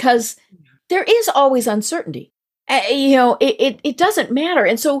part, because there is always uncertainty. It doesn't matter.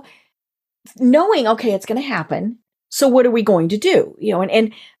 And so knowing, okay, it's going to happen. So what are we going to do?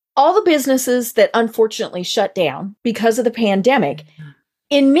 And all the businesses that unfortunately shut down because of the pandemic,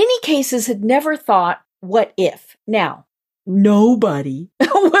 in many cases had never thought, what if? Now, nobody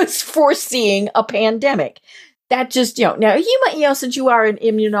was foreseeing a pandemic. That just, now you might, since you are an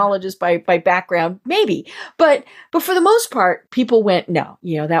immunologist by background, maybe, but for the most part, people went, no,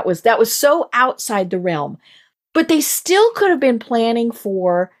 that was so outside the realm, but they still could have been planning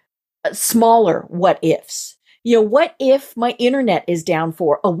for smaller what ifs. What if my internet is down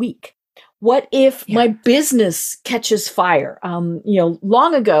for a week? What if my business catches fire?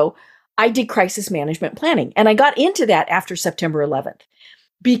 Long ago, I did crisis management planning, and I got into that after September 11th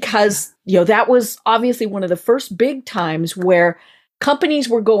because, that was obviously one of the first big times where companies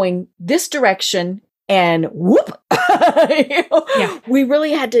were going this direction and whoop, we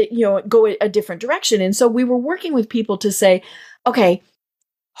really had to, go a different direction. And so we were working with people to say, okay,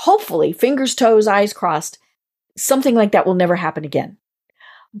 hopefully, fingers, toes, eyes crossed, something like that will never happen again.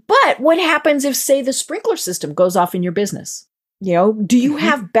 But what happens if, say, the sprinkler system goes off in your business? Do you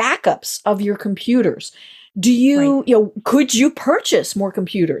have backups of your computers? Do you, could you purchase more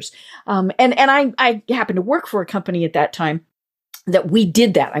computers? And I happened to work for a company at that time that we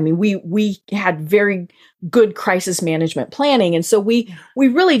did that. I mean, we had very good crisis management planning. And so we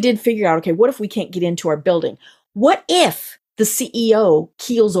really did figure out, okay, what if we can't get into our building? What if the CEO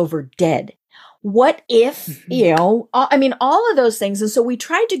keels over dead? What if, all of those things. And so we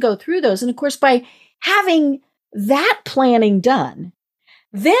tried to go through those. And of course, by having that planning done,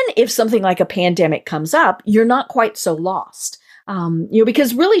 then if something like a pandemic comes up, you're not quite so lost.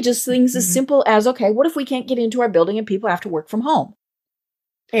 Because really just things as simple as, okay, what if we can't get into our building and people have to work from home?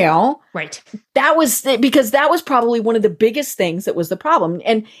 Right. That was because that was probably one of the biggest things that was the problem.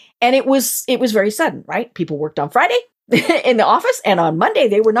 And it was very sudden, right? People worked on Friday in the office, and on Monday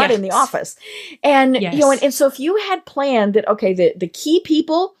they were not in the office. And, and so if you had planned that, okay, the key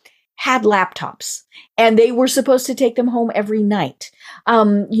people had laptops and they were supposed to take them home every night.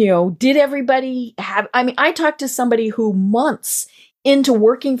 Did everybody have, I talked to somebody who months into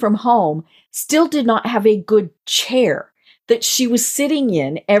working from home still did not have a good chair that she was sitting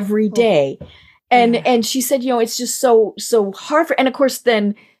in every day. And she said, it's just so hard and of course,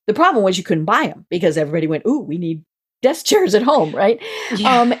 then the problem was you couldn't buy them because everybody went, ooh, we need desk chairs at home. Right.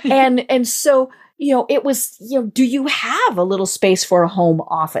 Yeah. And so, it was, do you have a little space for a home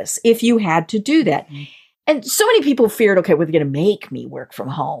office if you had to do that? And so many people feared, okay, well, they're going to make me work from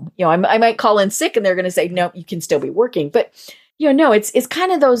home. I might call in sick and they're going to say, no, you can still be working. But, no, it's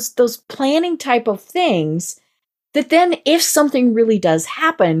kind of those planning type of things that then if something really does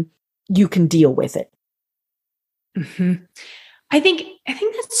happen, you can deal with it. Mm-hmm. I think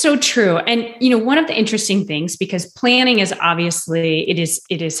that's so true. And, one of the interesting things, because planning is obviously, it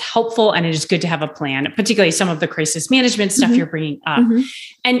is helpful and it is good to have a plan, particularly some of the crisis management stuff you're bringing up.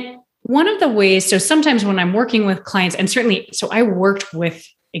 And one of the ways, so sometimes when I'm working with clients, and certainly, so I worked with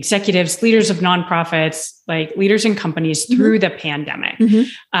executives, leaders of nonprofits, like leaders in companies through the pandemic.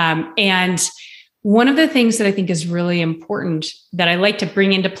 And one of the things that I think is really important that I like to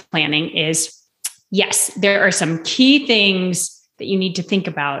bring into planning is, yes, there are some key things that you need to think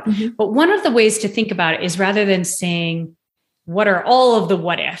about. But one of the ways to think about it is rather than saying, what are all of the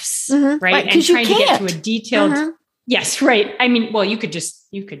what ifs, right? And trying to get to a detailed, yes, right. I mean, well, you could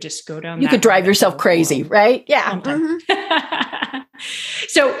just go down. You could drive yourself crazy, right? Yeah.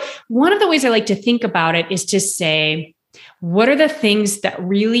 So one of the ways I like to think about it is to say, what are the things that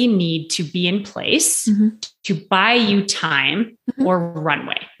really need to be in place to buy you time or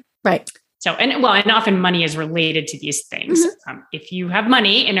runway? Right. So, and often money is related to these things. If you have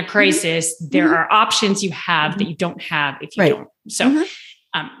money in a crisis, there are options you have that you don't have if you don't. So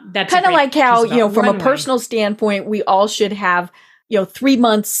that's kind of like how, from a personal standpoint, we all should have, 3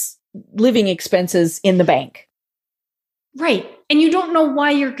 months living expenses in the bank. Right. And you don't know why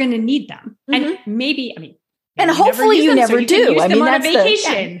you're going to need them. And maybe, and hopefully you never do. I mean, that's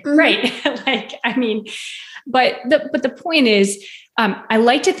vacation, right? But the point is, I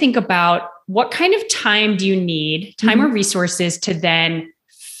like to think about what kind of time do you need, time or resources to then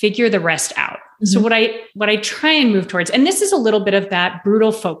figure the rest out. So what I try and move towards, and this is a little bit of that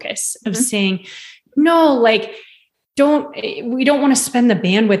brutal focus of saying, no, like, we don't want to spend the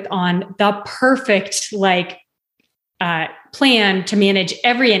bandwidth on the perfect, plan to manage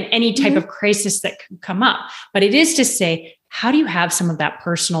every and any type of crisis that could come up. But it is to say, how do you have some of that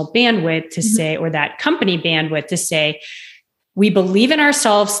personal bandwidth to say, or that company bandwidth to say, we believe in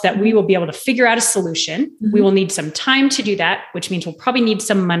ourselves that we will be able to figure out a solution. We will need some time to do that, which means we'll probably need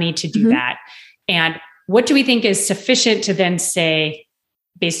some money to do that. And what do we think is sufficient to then say,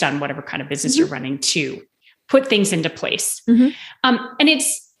 based on whatever kind of business you're running, to put things into place? And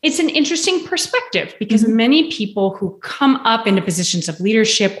it's an interesting perspective because many people who come up into positions of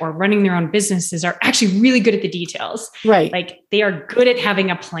leadership or running their own businesses are actually really good at the details. Right. Like they are good at having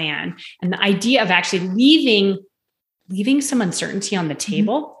a plan. And the idea of actually leaving some uncertainty on the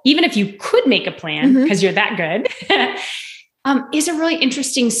table, even if you could make a plan because you're that good, is a really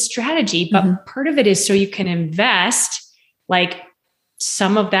interesting strategy. But part of it is so you can invest like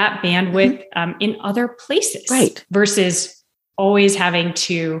some of that bandwidth in other places, right? Versus always having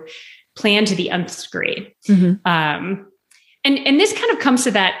to plan to the nth degree. And this kind of comes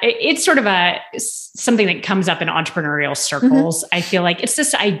to that. It's sort of something that comes up in entrepreneurial circles. I feel like it's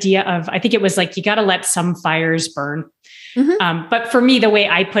this idea of, I think it was like, you got to let some fires burn. But for me, the way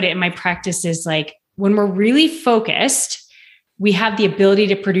I put it in my practice is like, when we're really focused, we have the ability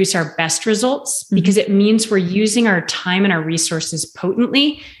to produce our best results because it means we're using our time and our resources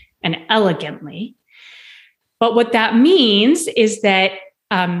potently and elegantly. But what that means is that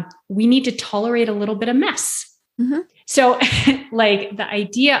we need to tolerate a little bit of mess. So like the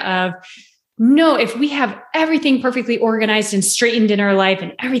idea of, no, if we have everything perfectly organized and straightened in our life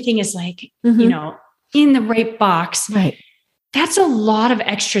and everything is like, you know, in the right box, right? That's a lot of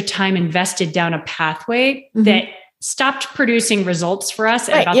extra time invested down a pathway that stopped producing results for us.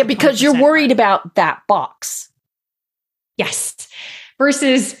 Right. Yeah, because you're worried about that box. Yes.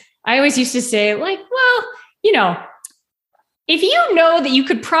 Versus I always used to say like, well, you know, if you know that you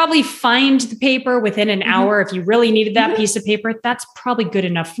could probably find the paper within an hour, if you really needed that piece of paper, that's probably good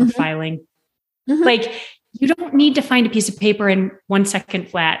enough for filing. Like you don't need to find a piece of paper in 1 second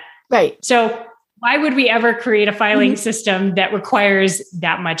flat. Right. So why would we ever create a filing system that requires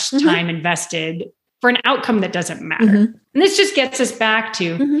that much time invested for an outcome that doesn't matter? And this just gets us back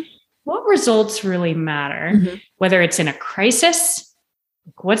to what results really matter, whether it's in a crisis.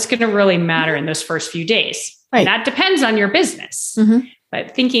 What's going to really matter in those first few days? Right. That depends on your business,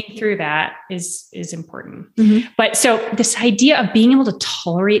 but thinking through that is important. But so this idea of being able to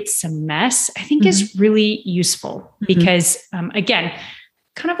tolerate some mess, I think is really useful because again,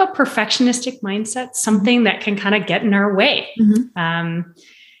 kind of a perfectionistic mindset, something that can kind of get in our way.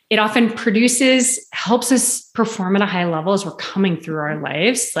 It often helps us perform at a high level as we're coming through our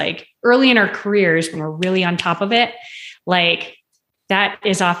lives. Like early in our careers, when we're really on top of it, like that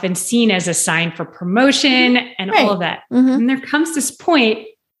is often seen as a sign for promotion and all of that. And there comes this point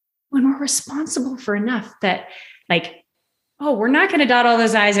when we're responsible for enough that like, oh, we're not going to dot all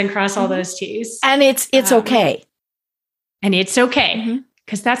those I's and cross all those T's. And it's okay. And it's okay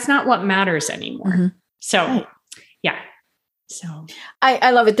because that's not what matters anymore. So yeah. So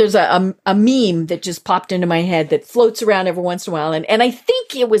I love it. There's a meme that just popped into my head that floats around every once in a while. And I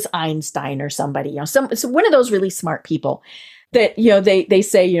think it was Einstein or somebody, so one of those really smart people that, they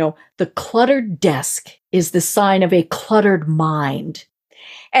say, the cluttered desk is the sign of a cluttered mind.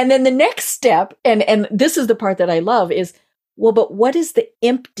 And then the next step, and this is the part that I love is, well, but what is the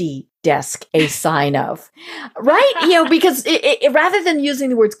empty desk a sign of? Right? Because it, rather than using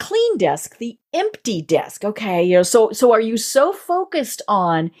the words clean desk, the empty desk. Okay. So are you so focused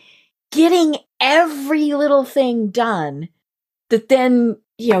on getting every little thing done that then,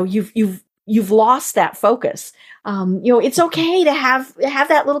 you've lost that focus? It's okay to have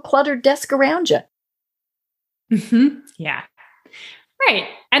that little cluttered desk around you. Yeah. Right.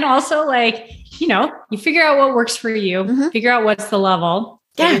 And also you figure out what works for you, figure out what's the level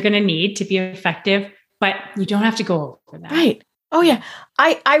that you're going to need to be effective, but you don't have to go over that. Right. Oh yeah.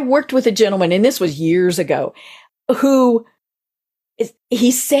 I worked with a gentleman, and this was years ago, who he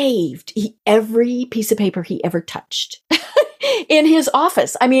saved every piece of paper he ever touched in his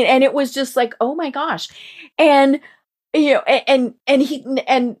office. I mean, and it was just like, oh my gosh. And, and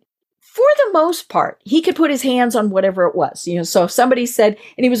for the most part, he could put his hands on whatever it was, so if somebody said,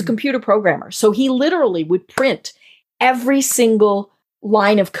 and he was a computer programmer, so he literally would print every single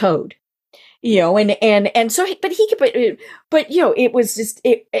line of code, and so, but he could, but it was just,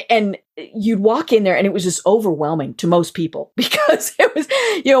 and you'd walk in there and it was just overwhelming to most people because it was,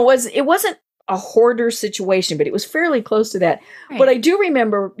 it wasn't a hoarder situation, but it was fairly close to that. Right. But I do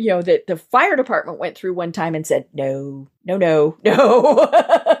remember, that the fire department went through one time and said, no.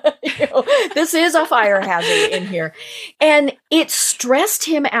 This is a fire hazard in here. And it stressed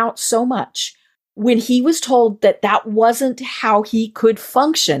him out so much when he was told that that wasn't how he could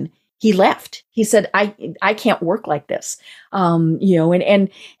function. He left. He said, I can't work like this. And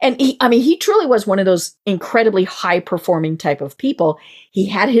he truly was one of those incredibly high performing type of people. He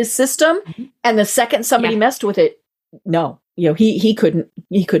had his system, and the second somebody messed with it, no, he couldn't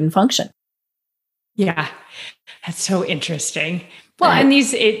function. Yeah. That's so interesting. Well, and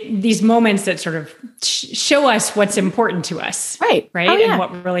these moments that sort of show us what's important to us, right? Oh, yeah. And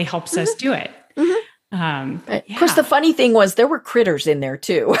what really helps us do it. Of course, the funny thing was there were critters in there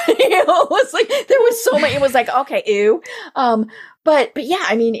too. It was like there was so many. It was like, okay, ew. But yeah,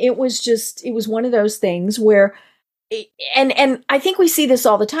 I mean, it was one of those things where, and I think we see this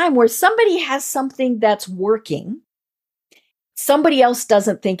all the time where somebody has something that's working, somebody else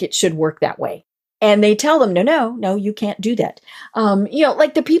doesn't think it should work that way, and they tell them, no, you can't do that.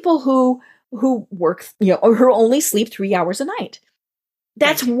 Like the people who work, or who only sleep 3 hours a night,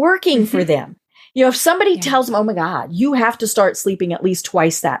 that's working for them. If somebody tells them, oh my God, you have to start sleeping at least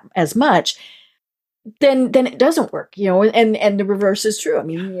twice that as much, then it doesn't work, and the reverse is true. I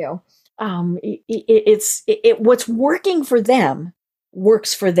mean, what's working for them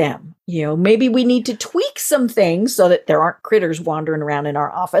works for them. Maybe we need to tweak some things so that there aren't critters wandering around in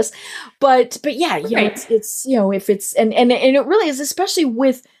our office. But yeah, it's if it's, and it really is, especially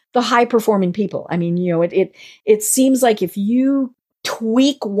with the high performing people. I mean, it seems like if you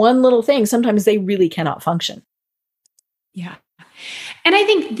tweak one little thing, sometimes they really cannot function. Yeah. And I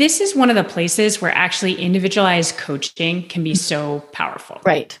think this is one of the places where actually individualized coaching can be so powerful.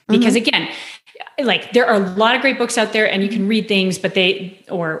 Right. Because again, like there are a lot of great books out there and you can read things, but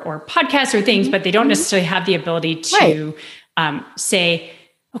or podcasts or things, but they don't necessarily have the ability to say,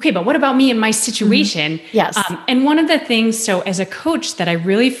 okay, but what about me and my situation? Yes. And one of the things, so as a coach that I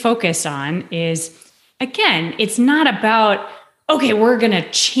really focus on is, again, it's not about, okay, we're going to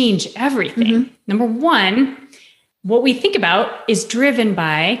change everything. Number one, what we think about is driven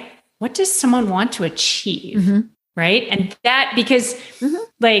by what does someone want to achieve, right? And that, because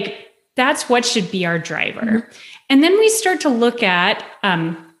like, that's what should be our driver. And then we start to look at,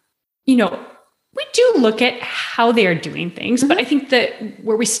 we do look at how they are doing things, but I think that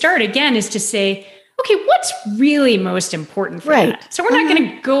where we start again is to say, okay, what's really most important for that? So we're not going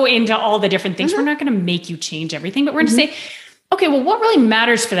to go into all the different things. We're not going to make you change everything, but we're going to say, okay, well, what really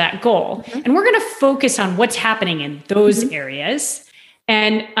matters for that goal? And we're going to focus on what's happening in those areas.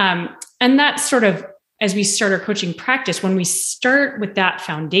 And that's sort of, as we start our coaching practice, when we start with that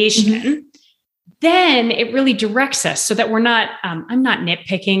foundation, then it really directs us so that we're not, I'm not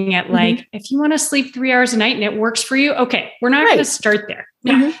nitpicking at like, if you want to sleep 3 hours a night and it works for you, okay, we're not going to start there.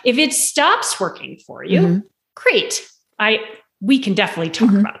 Now, if it stops working for you, great. We can definitely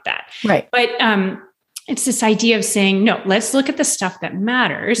talk about that. Right. But, it's this idea of saying, no, let's look at the stuff that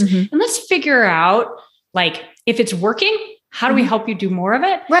matters and let's figure out, like, if it's working, how do we help you do more of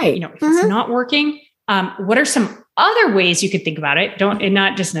it? Right. If it's not working, what are some other ways you could think about it? And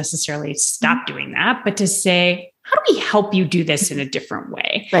not just necessarily stop doing that, but to say, how do we help you do this in a different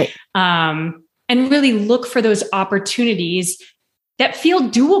way? Right. And really look for those opportunities that feel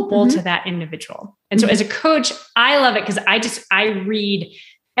doable to that individual. And so as a coach, I love it because I read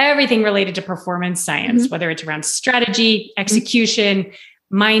everything related to performance science, whether it's around strategy, execution,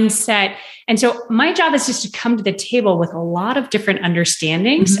 mindset. And so my job is just to come to the table with a lot of different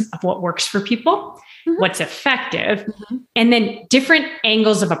understandings of what works for people, what's effective, and then different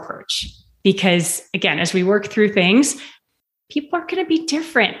angles of approach. Because again, as we work through things, people are going to be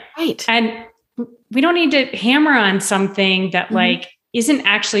different. Right. And we don't need to hammer on something that like isn't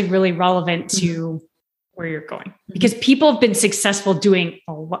actually really relevant to where you're going, because people have been successful doing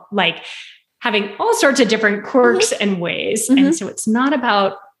like having all sorts of different quirks and ways. And so it's not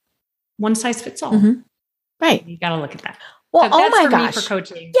about one size fits all. Right. You got to look at that. Well, So that's oh my for gosh. me for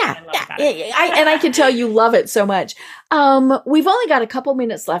coaching. Yeah. I love about it. I can tell you love it so much. We've only got a couple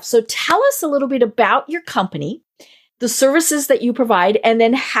minutes left. So tell us a little bit about your company, the services that you provide, and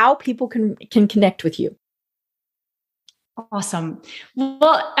then how people can connect with you. Awesome.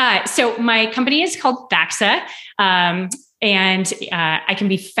 Well, so my company is called Thaxa, and I can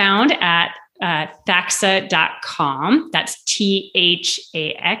be found at Thaxa.com. That's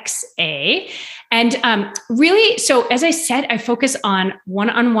THAXA. And really, so as I said, I focus on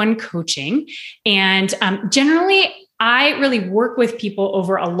one-on-one coaching. And generally, I really work with people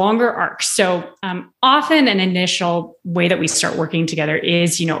over a longer arc. So often an initial way that we start working together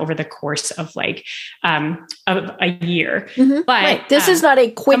is, over the course of like of a year. But this is not a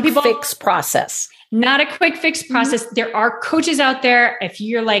quick fix process. Not a quick fix process. There are coaches out there. If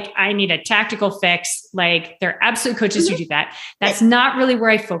you're like, I need a tactical fix, like there are absolute coaches who do that. That's not really where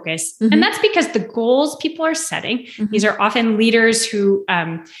I focus. And that's because the goals people are setting, these are often leaders who,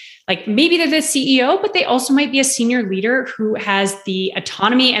 like maybe they're the CEO, but they also might be a senior leader who has the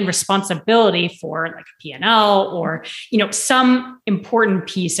autonomy and responsibility for like a P&L or, some important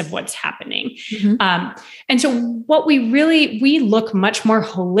piece of what's happening. And so what we look much more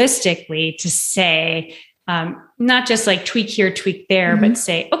holistically to say, not just like tweak here, tweak there, but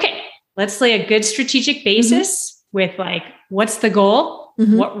say, okay, let's lay a good strategic basis with like, what's the goal?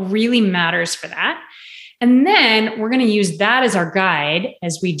 What really matters for that? And then we're going to use that as our guide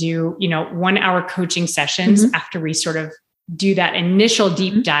as we do, 1 hour coaching sessions after we sort of do that initial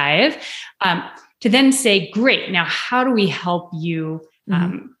deep dive, to then say, great, now how do we help you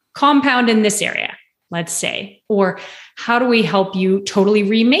compound in this area, let's say, or how do we help you totally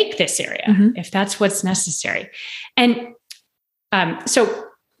remake this area if that's what's necessary? And so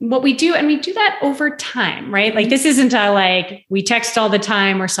what we do, and we do that over time, right? Like this isn't like we text all the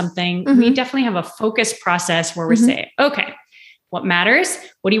time or something. We definitely have a focus process where we say, okay, what matters?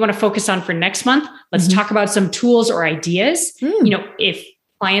 What do you want to focus on for next month? Let's talk about some tools or ideas. If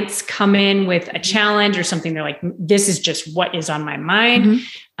clients come in with a challenge or something, they're like, this is just what is on my mind.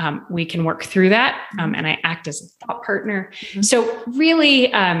 We can work through that. And I act as a thought partner. So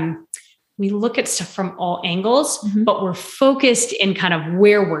really, we look at stuff from all angles, but we're focused in kind of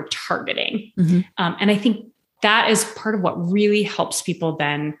where we're targeting. And I think that is part of what really helps people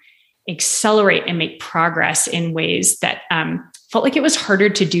then accelerate and make progress in ways that felt like it was harder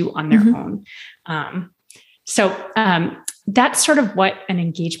to do on their own. So that's sort of what an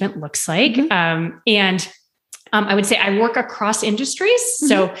engagement looks like. And I would say I work across industries.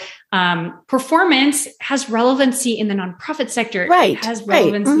 So performance has relevancy in the nonprofit sector. It has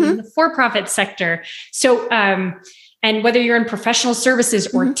relevancy in the for-profit sector. So, and whether you're in professional services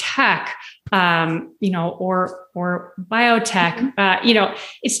or tech, or biotech,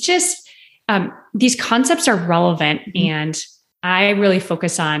 it's just, these concepts are relevant. And I really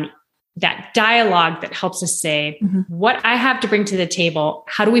focus on that dialogue that helps us say what I have to bring to the table.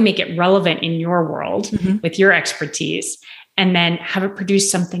 How do we make it relevant in your world with your expertise, and then have it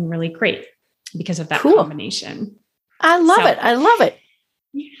produce something really great because of that combination. I love it.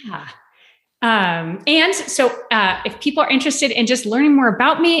 Yeah. And so if people are interested in just learning more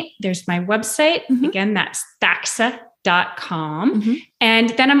about me, there's my website. Again, that's thaxa.com. And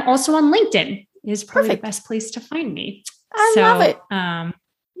then I'm also on LinkedIn is probably the best place to find me. I love it.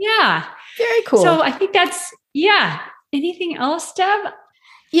 Yeah. Very cool. So I think that's, Anything else, Deb?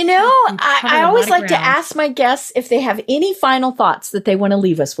 I always like to ask my guests if they have any final thoughts that they want to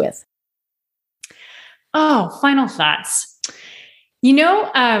leave us with. Oh, final thoughts.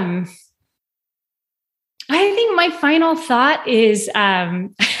 I think my final thought is, do you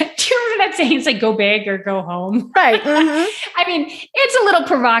remember that saying? It's like, go big or go home. Right. I mean, it's a little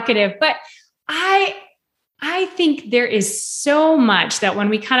provocative, but I think there is so much that when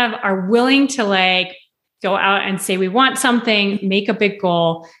we kind of are willing to like go out and say we want something, make a big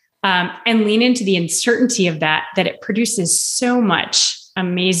goal, and lean into the uncertainty of that it produces so much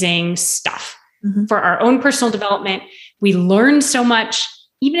amazing stuff for our own personal development. We learn so much,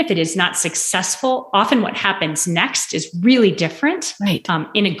 even if it is not successful. Often what happens next is really different,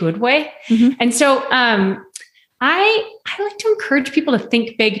 in a good way. And so I like to encourage people to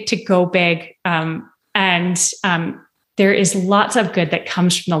think big, to go big. And there is lots of good that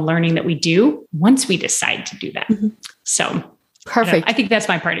comes from the learning that we do once we decide to do that. So perfect. I think that's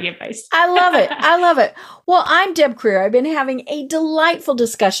my parting advice. I love it. Well, I'm Deb Creer. I've been having a delightful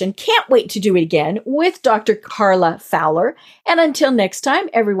discussion. Can't wait to do it again with Dr. Carla Fowler. And until next time,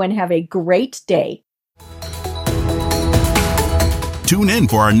 everyone have a great day. Tune in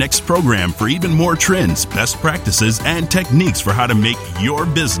for our next program for even more trends, best practices, and techniques for how to make your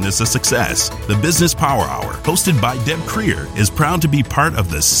business a success. The Business Power Hour, hosted by Deb Creer, is proud to be part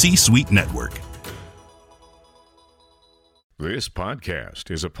of the C-Suite Network. This podcast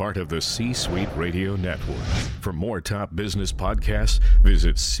is a part of the C-Suite Radio Network. For more top business podcasts,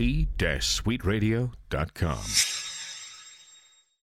 visit c-suiteradio.com.